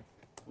design.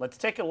 Let's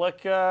take a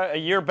look a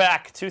year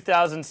back,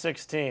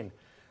 2016.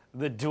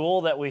 The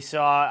duel that we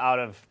saw out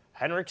of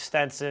Henrik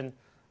Stenson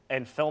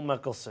and Phil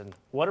Mickelson.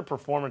 What a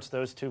performance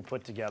those two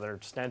put together.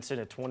 Stenson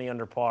at 20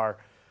 under par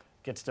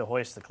gets to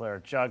hoist the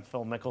claret jug.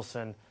 Phil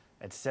Mickelson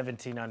at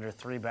 17 under,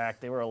 3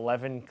 back. They were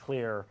 11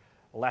 clear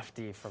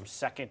lefty from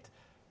second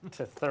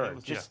to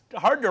third. Just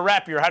hard to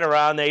wrap your head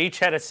around. They each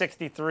had a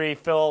 63.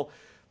 Phil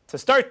to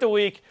start the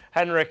week,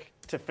 Henrik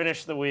to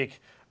finish the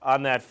week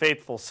on that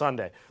fateful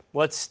Sunday.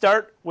 Let's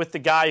start with the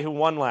guy who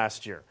won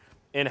last year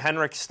in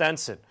Henrik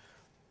Stenson.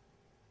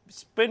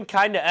 It's been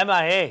kind of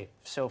MIA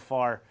so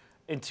far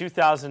in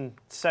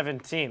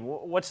 2017.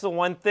 What's the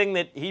one thing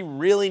that he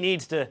really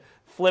needs to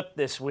flip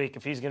this week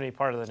if he's going to be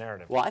part of the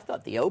narrative? Well, I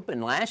thought the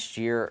Open last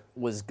year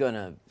was going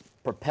to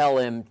propel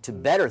him to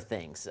better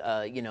things.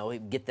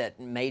 Get that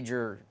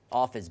major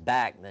off his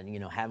back, then,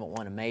 haven't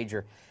won a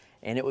major.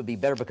 And it would be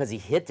better because he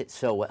hits it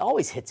so well.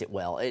 Always hits it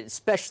well,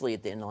 especially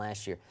at the end of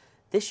last year.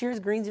 This year's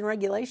greens and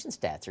regulation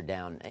stats are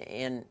down.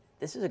 And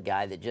this is a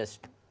guy that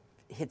just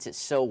hits it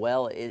so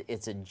well,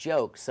 it's a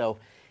joke. So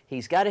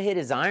he's got to hit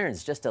his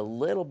irons just a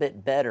little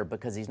bit better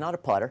because he's not a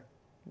putter.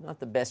 Not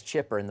the best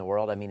chipper in the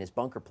world. I mean, his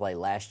bunker play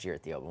last year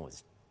at the Open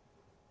was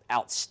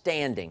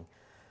outstanding.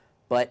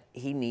 But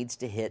he needs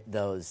to hit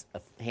those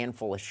a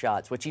handful of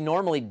shots, which he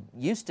normally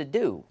used to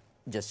do,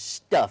 just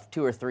stuff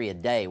 2 or 3 a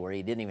day where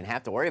he didn't even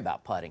have to worry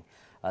about putting.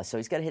 So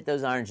he's got to hit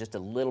those irons just a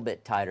little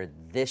bit tighter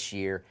this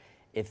year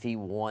if he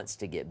wants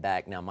to get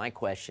back. Now, my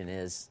question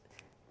is,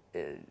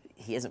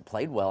 he hasn't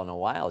played well in a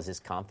while. Is his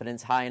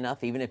confidence high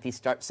enough? Even if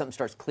something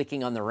starts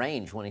clicking on the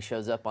range when he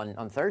shows up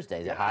on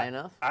Thursday, is it high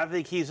enough? I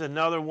think he's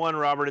another one,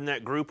 Robert, in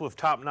that group of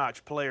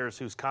top-notch players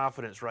whose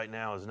confidence right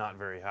now is not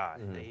very high.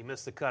 Mm-hmm. He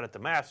missed the cut at the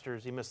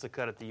Masters. He missed the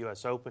cut at the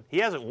U.S. Open. He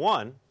hasn't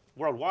won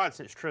worldwide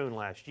since Troon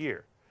last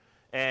year.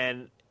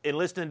 And in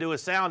listening to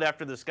his sound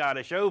after the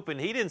Scottish Open,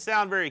 he didn't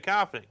sound very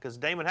confident because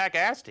Damon Hack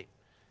asked him,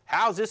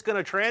 how's this going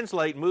to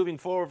translate moving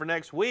forward for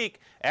next week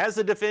as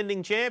the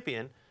defending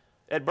champion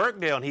at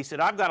Birkdale? And he said,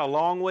 I've got a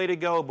long way to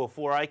go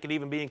before I can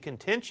even be in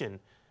contention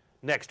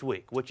next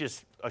week, which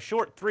is a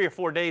short 3 or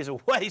 4 days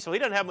away, so he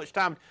doesn't have much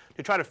time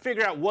to try to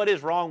figure out what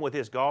is wrong with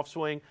his golf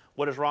swing,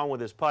 what is wrong with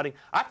his putting.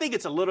 I think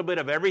it's a little bit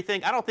of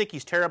everything. I don't think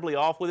he's terribly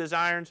off with his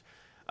irons.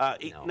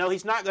 No,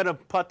 he's not going to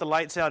putt the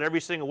lights out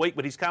every single week,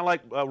 but he's kind of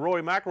like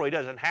Rory McIlroy. He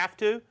doesn't have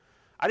to.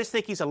 I just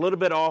think he's a little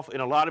bit off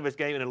in a lot of his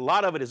game, and a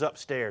lot of it is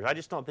upstairs. I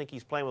just don't think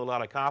he's playing with a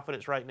lot of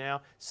confidence right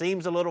now.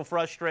 Seems a little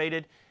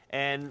frustrated.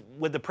 And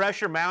with the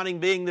pressure mounting,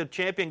 being the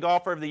champion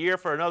golfer of the year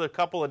for another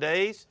couple of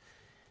days,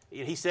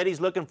 he said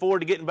he's looking forward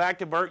to getting back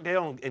to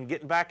Birkdale and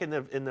getting back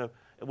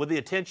with the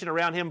attention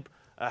around him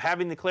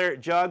having the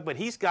claret jug. But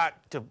he's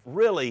got to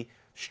really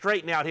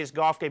straighten out his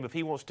golf game if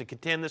he wants to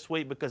contend this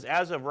week, because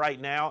as of right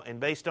now and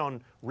based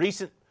on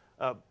recent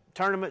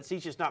tournaments,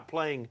 he's just not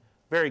playing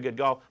very good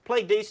golf.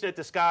 Played decent at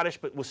the Scottish,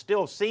 but was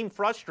still seemed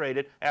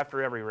frustrated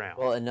after every round.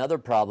 Well, another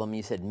problem,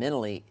 you said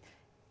mentally,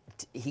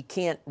 he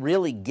can't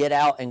really get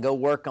out and go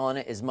work on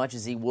it as much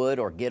as he would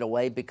or get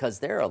away because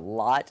there are a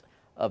lot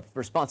of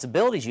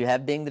responsibilities you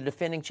have being the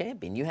defending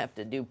champion. You have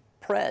to do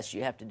press.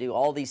 You have to do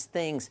all these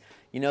things.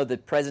 The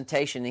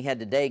presentation he had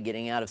today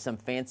getting out of some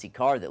fancy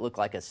car that looked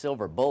like a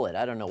silver bullet.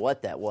 I don't know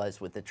what that was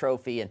with the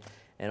trophy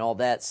and all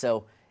that.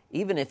 So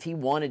even if he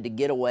wanted to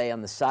get away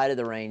on the side of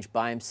the range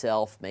by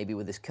himself, maybe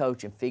with his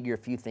coach, and figure a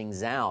few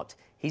things out,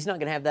 he's not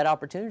going to have that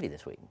opportunity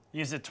this week.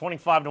 He's at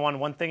 25-1.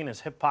 One thing in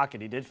his hip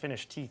pocket, he did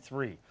finish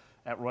T3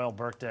 at Royal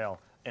Birkdale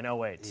in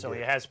 2008. So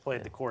he has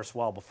played the course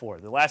well before.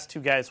 The last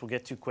two guys we'll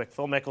get to quick.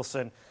 Phil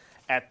Mickelson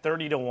at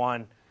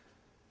 30-1.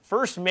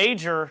 First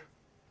major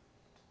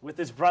with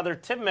his brother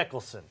Tim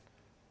Mickelson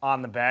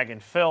on the bag.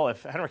 And Phil,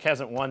 if Henrik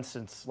hasn't won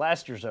since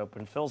last year's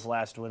Open, Phil's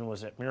last win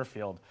was at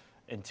Muirfield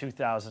in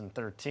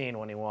 2013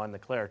 when he won the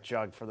claret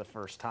jug for the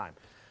first time.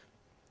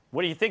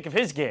 What do you think of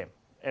his game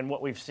and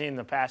what we've seen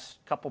the past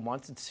couple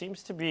months? It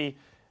seems to be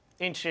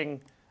inching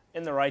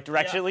in the right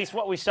direction, at least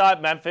what we saw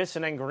at Memphis,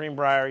 and then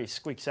Greenbrier, he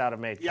squeaks out a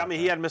made. Yeah, I mean,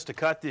 he had missed a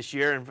cut this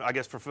year, and I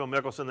guess for Phil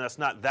Mickelson, that's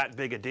not that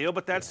big a deal,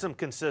 but that's some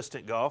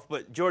consistent golf.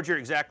 But, George, you're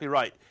exactly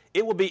right.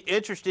 It will be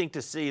interesting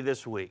to see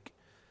this week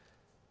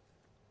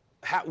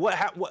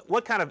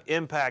what kind of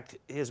impact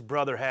his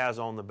brother has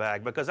on the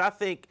bag, because I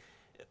think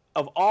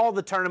of all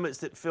the tournaments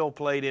that Phil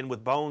played in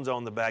with Bones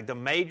on the bag, the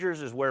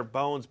majors is where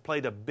Bones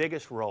played the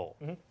biggest role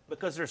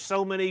because there's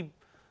so many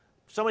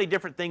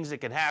different things that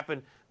can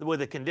happen with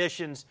the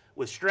conditions,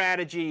 with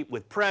strategy,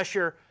 with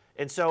pressure.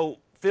 And so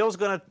Phil's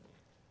going to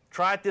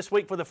try it this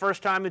week for the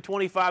first time in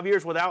 25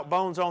 years without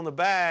Bones on the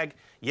bag.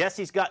 Yes,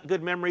 he's got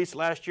good memories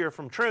last year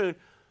from Troon,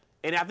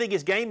 and I think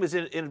his game is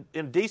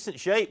in decent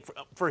shape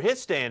for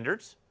his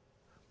standards.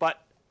 But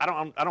I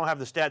don't have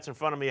the stats in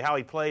front of me how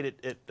he played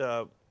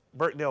at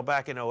Birkdale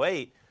back in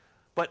 2008.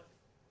 But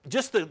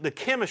just the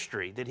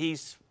chemistry that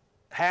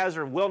has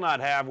or will not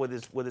have with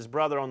his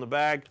brother on the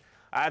bag,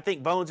 I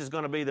think Bones is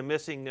going to be the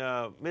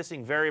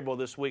missing variable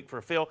this week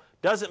for Phil.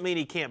 Doesn't mean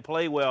he can't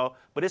play well,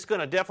 but it's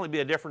going to definitely be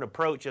a different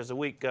approach as the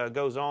week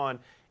goes on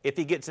if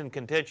he gets in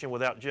contention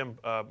without Jim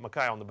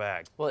Mackay on the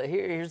bag. Well,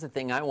 here's the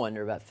thing I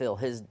wonder about Phil.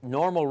 His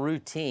normal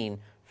routine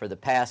for the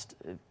past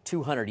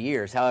 200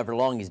 years, however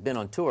long he's been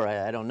on tour,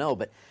 I don't know,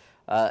 but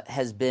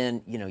has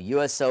been,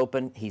 U.S.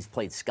 Open. He's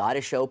played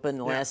Scottish Open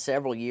the last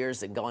several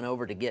years and gone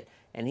over to get,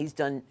 and he's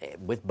done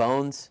with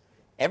Bones.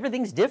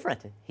 Everything's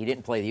different. He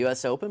didn't play the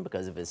U.S. Open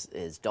because of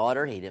his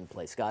daughter. He didn't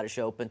play Scottish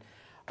Open.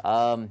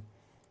 I'm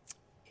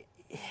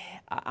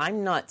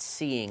not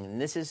seeing,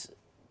 and this is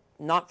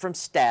not from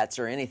stats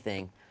or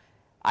anything,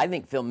 I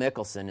think Phil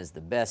Mickelson is the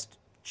best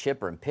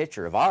chipper and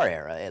pitcher of our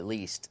era, at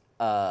least.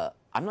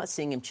 I'm not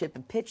seeing him chip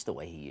and pitch the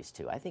way he used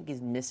to. I think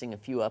he's missing a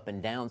few up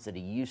and downs that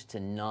he used to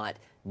not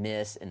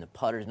miss, and the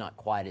putter's not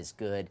quite as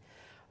good.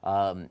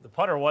 The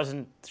putter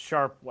wasn't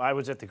sharp. I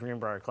was at the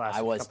Greenbrier Classic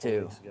I was a couple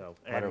too. weeks ago.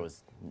 Putter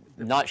was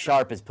not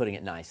sharp as putting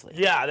it nicely.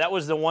 Yeah, that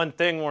was the one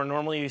thing where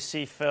normally you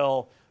see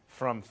Phil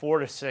from 4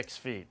 to 6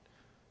 feet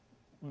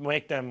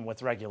make them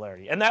with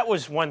regularity. And that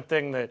was one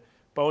thing that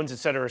Bones at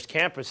Center's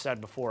Campus said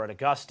before at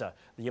Augusta.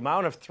 The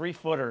amount of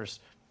 3-footers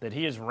that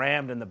he has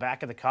rammed in the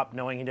back of the cup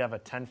knowing he'd have a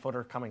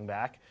 10-footer coming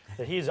back,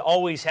 that he's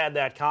always had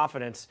that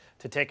confidence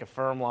to take a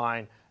firm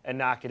line and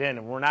knock it in.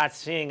 And we're not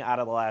seeing out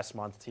of the last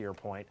month, to your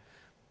point,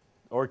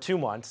 or 2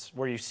 months,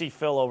 where you see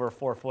Phil over a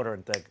 4-footer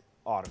and think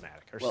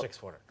automatic, or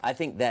 6-footer. I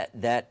think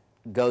that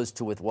goes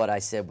to with what I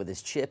said with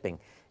his chipping.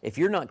 If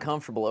you're not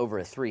comfortable over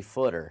a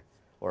 3-footer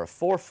or a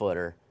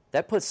 4-footer,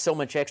 that puts so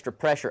much extra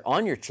pressure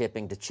on your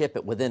chipping to chip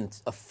it within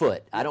a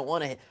foot. I don't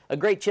want to. A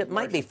great chip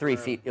might be 3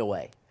 feet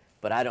away,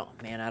 but I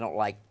don't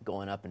like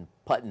going up and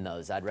putting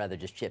those. I'd rather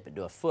just chip it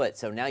to a foot.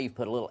 So now you've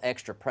put a little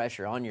extra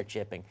pressure on your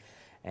chipping,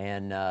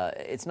 and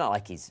it's not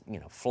like he's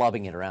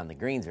flubbing it around the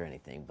greens or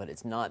anything. But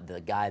it's not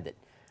the guy that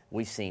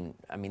we've seen.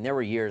 I mean, there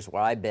were years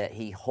where I bet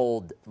he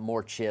holed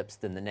more chips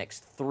than the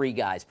next 3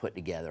 guys put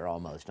together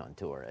almost on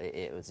tour.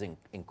 It was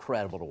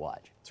incredible to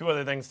watch. 2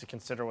 other things to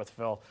consider with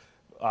Phil.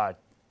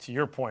 To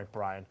your point,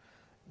 Brian,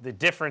 the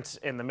difference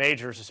in the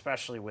majors,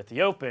 especially with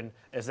the Open,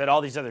 is that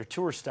all these other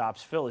tour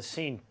stops, Phil has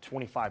seen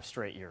 25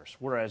 straight years,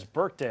 whereas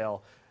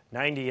Birkdale,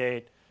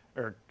 98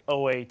 or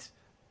 08,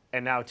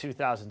 and now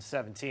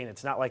 2017,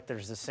 it's not like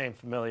there's the same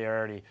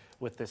familiarity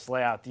with this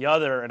layout. The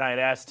other, and I had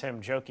asked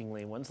him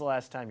jokingly, when's the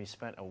last time you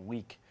spent a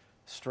week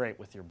straight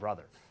with your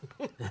brother?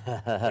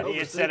 And he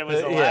had said it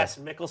was the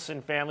last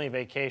Mickelson family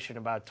vacation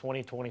about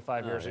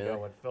 25 years ago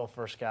when Phil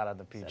first got on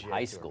the PGA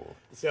High Tour. school.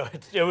 So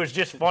it was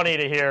just funny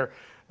to hear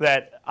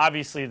that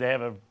obviously they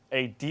have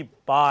a deep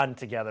bond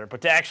together,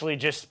 but to actually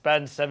just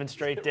spend 7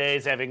 straight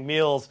days having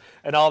meals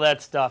and all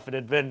that stuff, it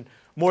had been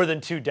more than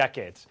 2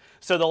 decades.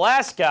 So the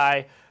last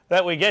guy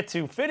that we get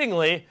to,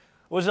 fittingly,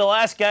 was the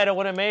last guy to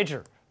win a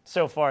major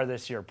so far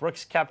this year.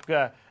 Brooks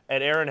Koepka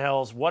at Erin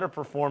Hills. What a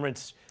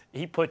performance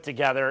he put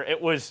together.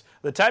 It was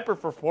the type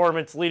of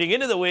performance leading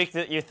into the week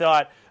that you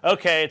thought,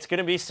 okay, it's going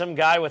to be some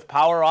guy with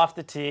power off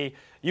the tee.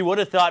 You would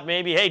have thought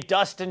maybe, hey,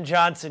 Dustin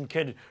Johnson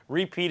could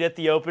repeat at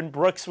the Open.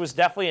 Brooks was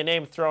definitely a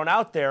name thrown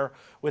out there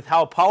with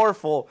how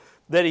powerful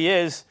that he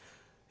is.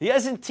 He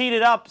hasn't teed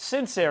it up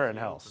since Erin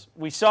Hills.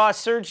 We saw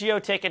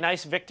Sergio take a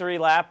nice victory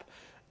lap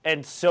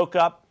and soak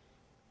up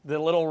the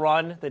little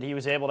run that he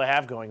was able to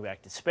have going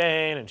back to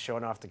Spain and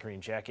showing off the green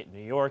jacket in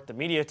New York, the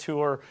media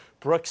tour.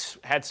 Brooks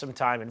had some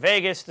time in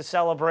Vegas to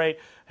celebrate,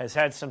 has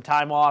had some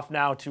time off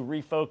now to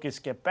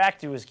refocus, get back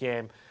to his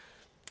game.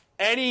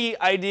 Any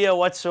idea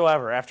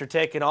whatsoever, after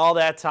taking all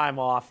that time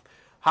off,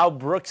 how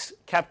Brooks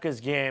Koepka's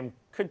game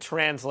could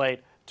translate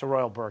to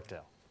Royal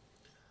Birkdale?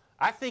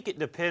 I think it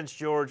depends,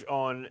 George,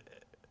 on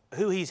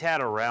who he's had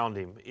around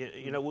him.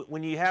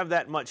 When you have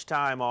that much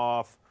time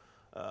off,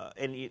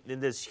 and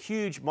this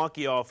huge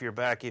monkey off your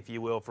back, if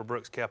you will, for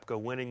Brooks Koepka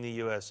winning the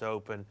U.S.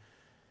 Open,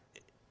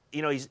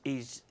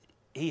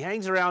 he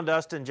hangs around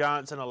Dustin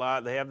Johnson a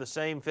lot. They have the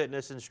same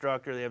fitness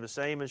instructor. They have the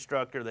same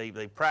instructor.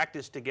 They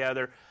practice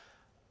together.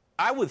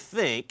 I would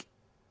think,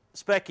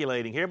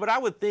 speculating here, but I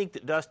would think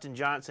that Dustin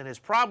Johnson has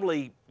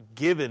probably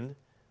given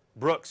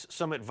Brooks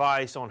some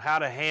advice on how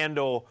to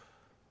handle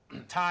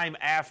time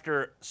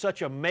after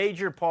such a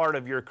major part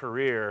of your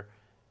career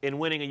in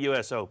winning a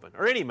U.S. Open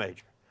or any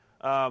major.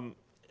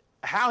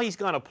 How he's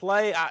going to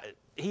play,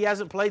 he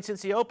hasn't played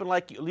since the Open,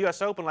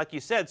 U.S. Open, like you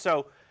said.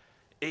 So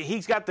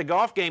he's got the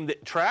golf game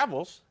that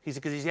travels.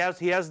 Because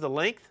he has the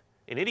length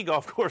in any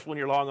golf course when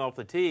you're long off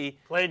the tee.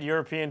 Played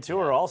European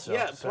Tour also.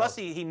 Yeah. So. Plus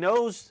he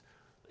knows,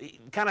 he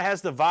kind of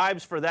has the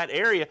vibes for that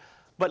area.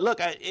 But look,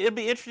 it'd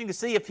be interesting to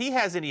see if he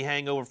has any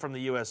hangover from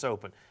the U.S.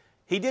 Open.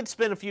 He did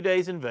spend a few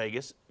days in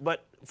Vegas,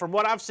 but from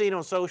what I've seen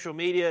on social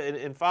media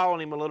and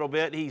following him a little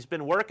bit, he's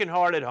been working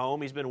hard at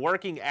home. He's been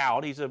working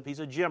out. He's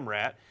a gym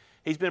rat.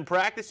 He's been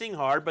practicing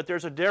hard, but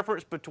there's a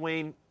difference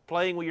between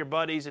playing with your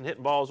buddies and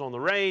hitting balls on the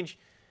range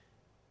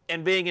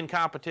and being in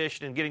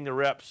competition and getting the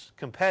reps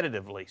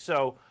competitively.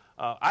 So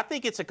I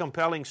think it's a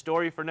compelling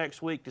story for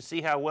next week to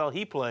see how well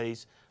he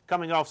plays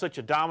coming off such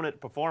a dominant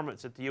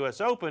performance at the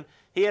U.S. Open.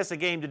 He has the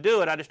game to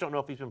do it. I just don't know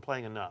if he's been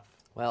playing enough.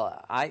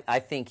 Well, I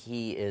think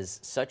he is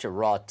such a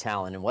raw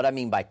talent. And what I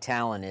mean by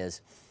talent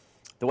is,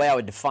 the way I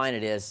would define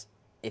it is,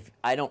 if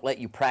I don't let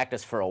you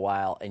practice for a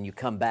while and you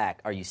come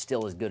back, are you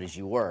still as good as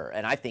you were?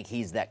 And I think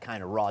he's that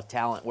kind of raw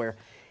talent where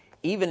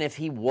even if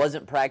he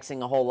wasn't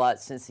practicing a whole lot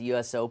since the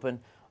U.S. Open,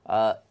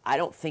 I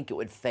don't think it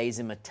would faze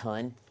him a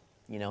ton.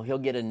 You know, he'll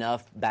get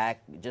enough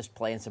back just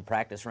playing some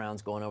practice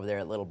rounds, going over there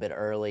a little bit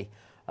early.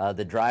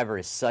 The driver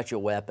is such a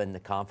weapon. The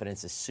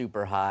confidence is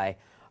super high.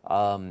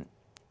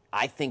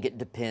 I think it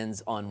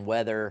depends on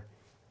whether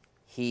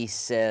he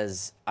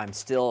says, I'm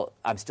still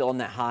on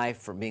that high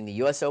from being the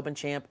U.S. Open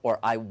champ, or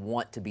I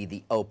want to be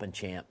the Open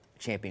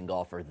champion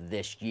golfer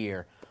this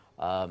year.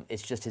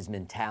 It's just his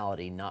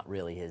mentality, not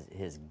really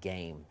his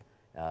game,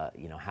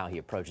 how he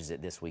approaches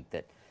it this week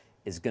that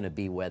is going to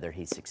be whether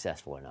he's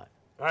successful or not.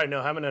 All right,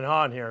 no, Hemming and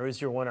Hahn here. Who's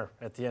your winner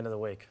at the end of the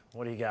week?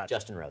 What do you got?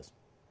 Justin Rose.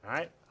 All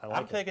right,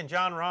 I'm taking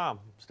John Rahm.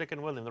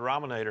 Sticking with him, the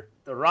Raminator.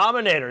 The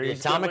Raminator. The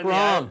Atomic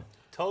Rahm.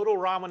 Total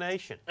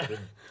Ramination.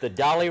 The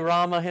Dalai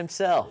Lama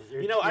himself.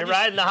 You're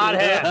riding the hot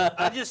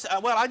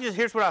hand.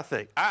 Here's what I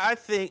think. I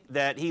think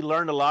that he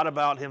learned a lot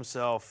about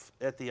himself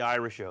at the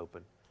Irish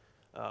Open.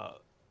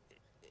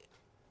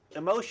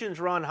 Emotions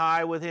run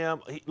high with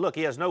him.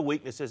 He has no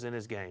weaknesses in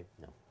his game.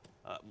 No.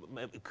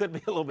 It could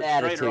be a little bit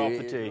straighter off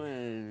the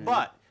tee.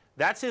 But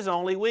that's his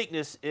only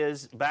weakness,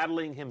 is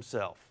battling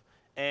himself.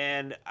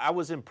 And I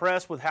was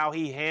impressed with how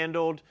he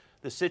handled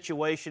the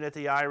situation at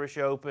the Irish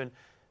Open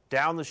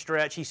down the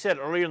stretch. He said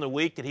earlier in the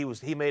week that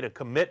he made a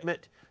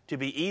commitment to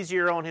be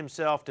easier on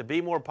himself, to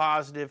be more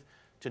positive,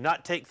 to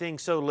not take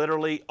things so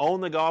literally, own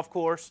the golf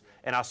course,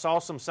 and I saw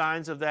some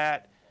signs of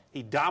that.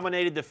 He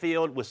dominated the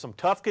field with some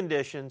tough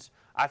conditions.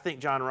 I think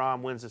John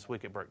Rahm wins this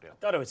week at Birkdale. I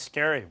thought it was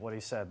scary what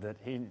he said, that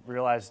he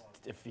realized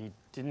if he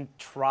didn't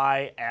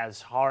try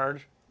as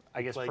hard,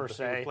 I guess per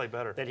se, he would play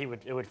better. That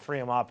it would free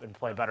him up and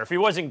play better. If he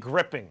wasn't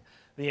gripping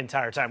the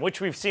entire time,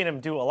 which we've seen him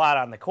do a lot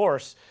on the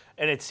course,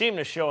 and it seemed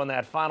to show in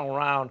that final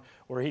round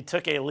where he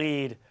took a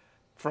lead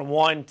from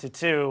 1 to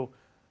 2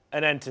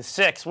 and then to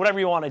 6, whatever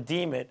you want to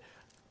deem it.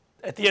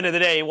 At the end of the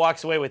day, he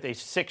walks away with a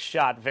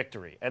 6-shot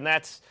victory, and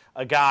that's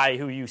a guy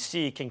who you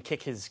see can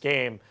kick his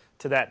game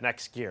to that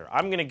next gear.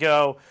 I'm going to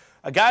go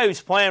a guy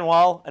who's playing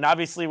well, and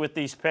obviously with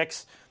these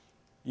picks,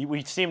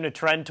 we seem to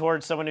trend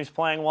towards someone who's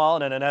playing well,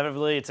 and then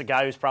inevitably it's a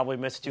guy who's probably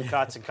missed 2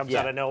 cuts and comes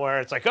out of nowhere.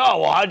 It's like,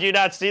 oh, well, how did you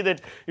not see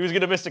that he was going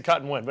to miss a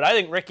cut and win? But I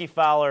think Rickie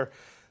Fowler,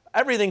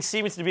 everything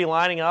seems to be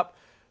lining up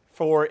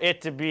for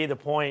it to be the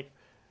point.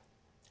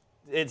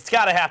 It's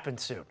got to happen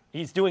soon.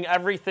 He's doing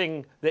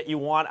everything that you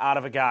want out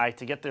of a guy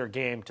to get their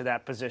game to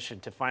that position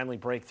to finally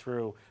break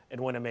through and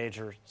win a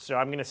major. So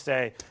I'm going to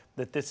say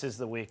that this is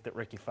the week that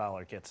Rickie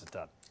Fowler gets it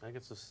done. I think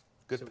it's a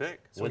good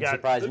pick. Wouldn't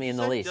surprise me in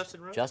the least.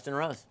 Justin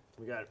Rose?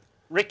 We got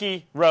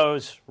Rickie,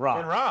 Rose,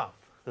 Rahm. And Rahm.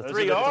 The Those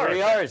three are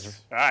the R's.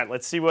 R's. All right,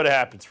 let's see what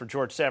happens. For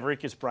George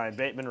Savaricas, Brian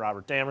Bateman,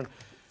 Robert Dameron,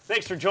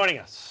 thanks for joining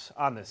us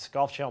on this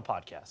Golf Channel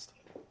podcast.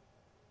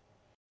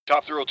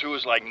 Top Thrill 2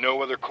 is like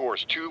no other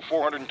course. 2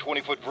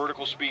 420-foot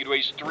vertical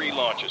speedways, 3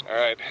 launches. All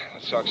right,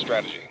 let's talk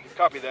strategy.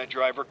 Copy that,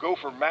 driver. Go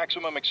for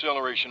maximum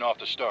acceleration off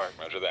the start.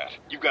 Roger that.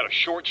 You've got a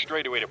short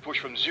straightaway to push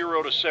from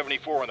 0 to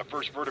 74 on the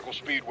first vertical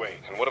speedway.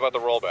 And what about the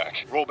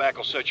rollback? Rollback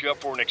will set you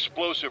up for an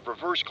explosive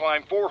reverse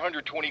climb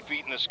 420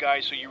 feet in the sky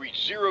so you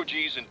reach 0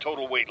 G's in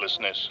total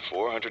weightlessness.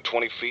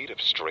 420 feet of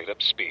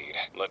straight-up speed.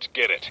 Let's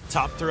get it.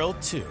 Top Thrill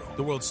 2,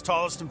 the world's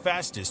tallest and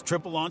fastest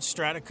triple-launch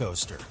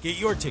Stratocoaster. Get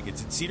your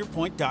tickets at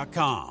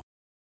cedarpoint.com.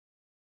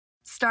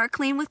 Start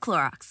clean with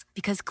Clorox,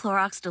 because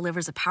Clorox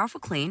delivers a powerful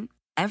clean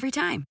every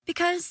time.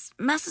 Because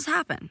messes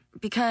happen.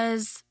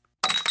 Because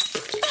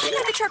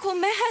the charcoal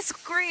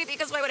mask. Great,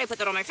 because why would I put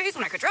that on my face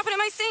when I could drop it in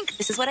my sink?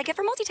 This is what I get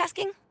for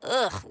multitasking.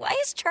 Ugh, why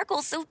is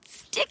charcoal so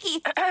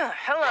sticky?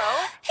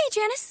 Hello? Hey,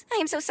 Janice. I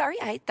am so sorry.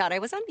 I thought I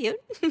was on mute.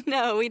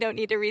 No, we don't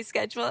need to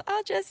reschedule.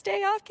 I'll just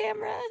stay off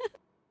camera.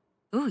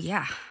 Ooh,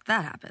 yeah,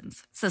 that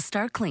happens. So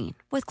start clean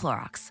with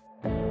Clorox.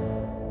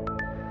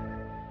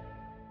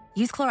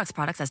 Use Clorox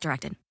products as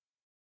directed.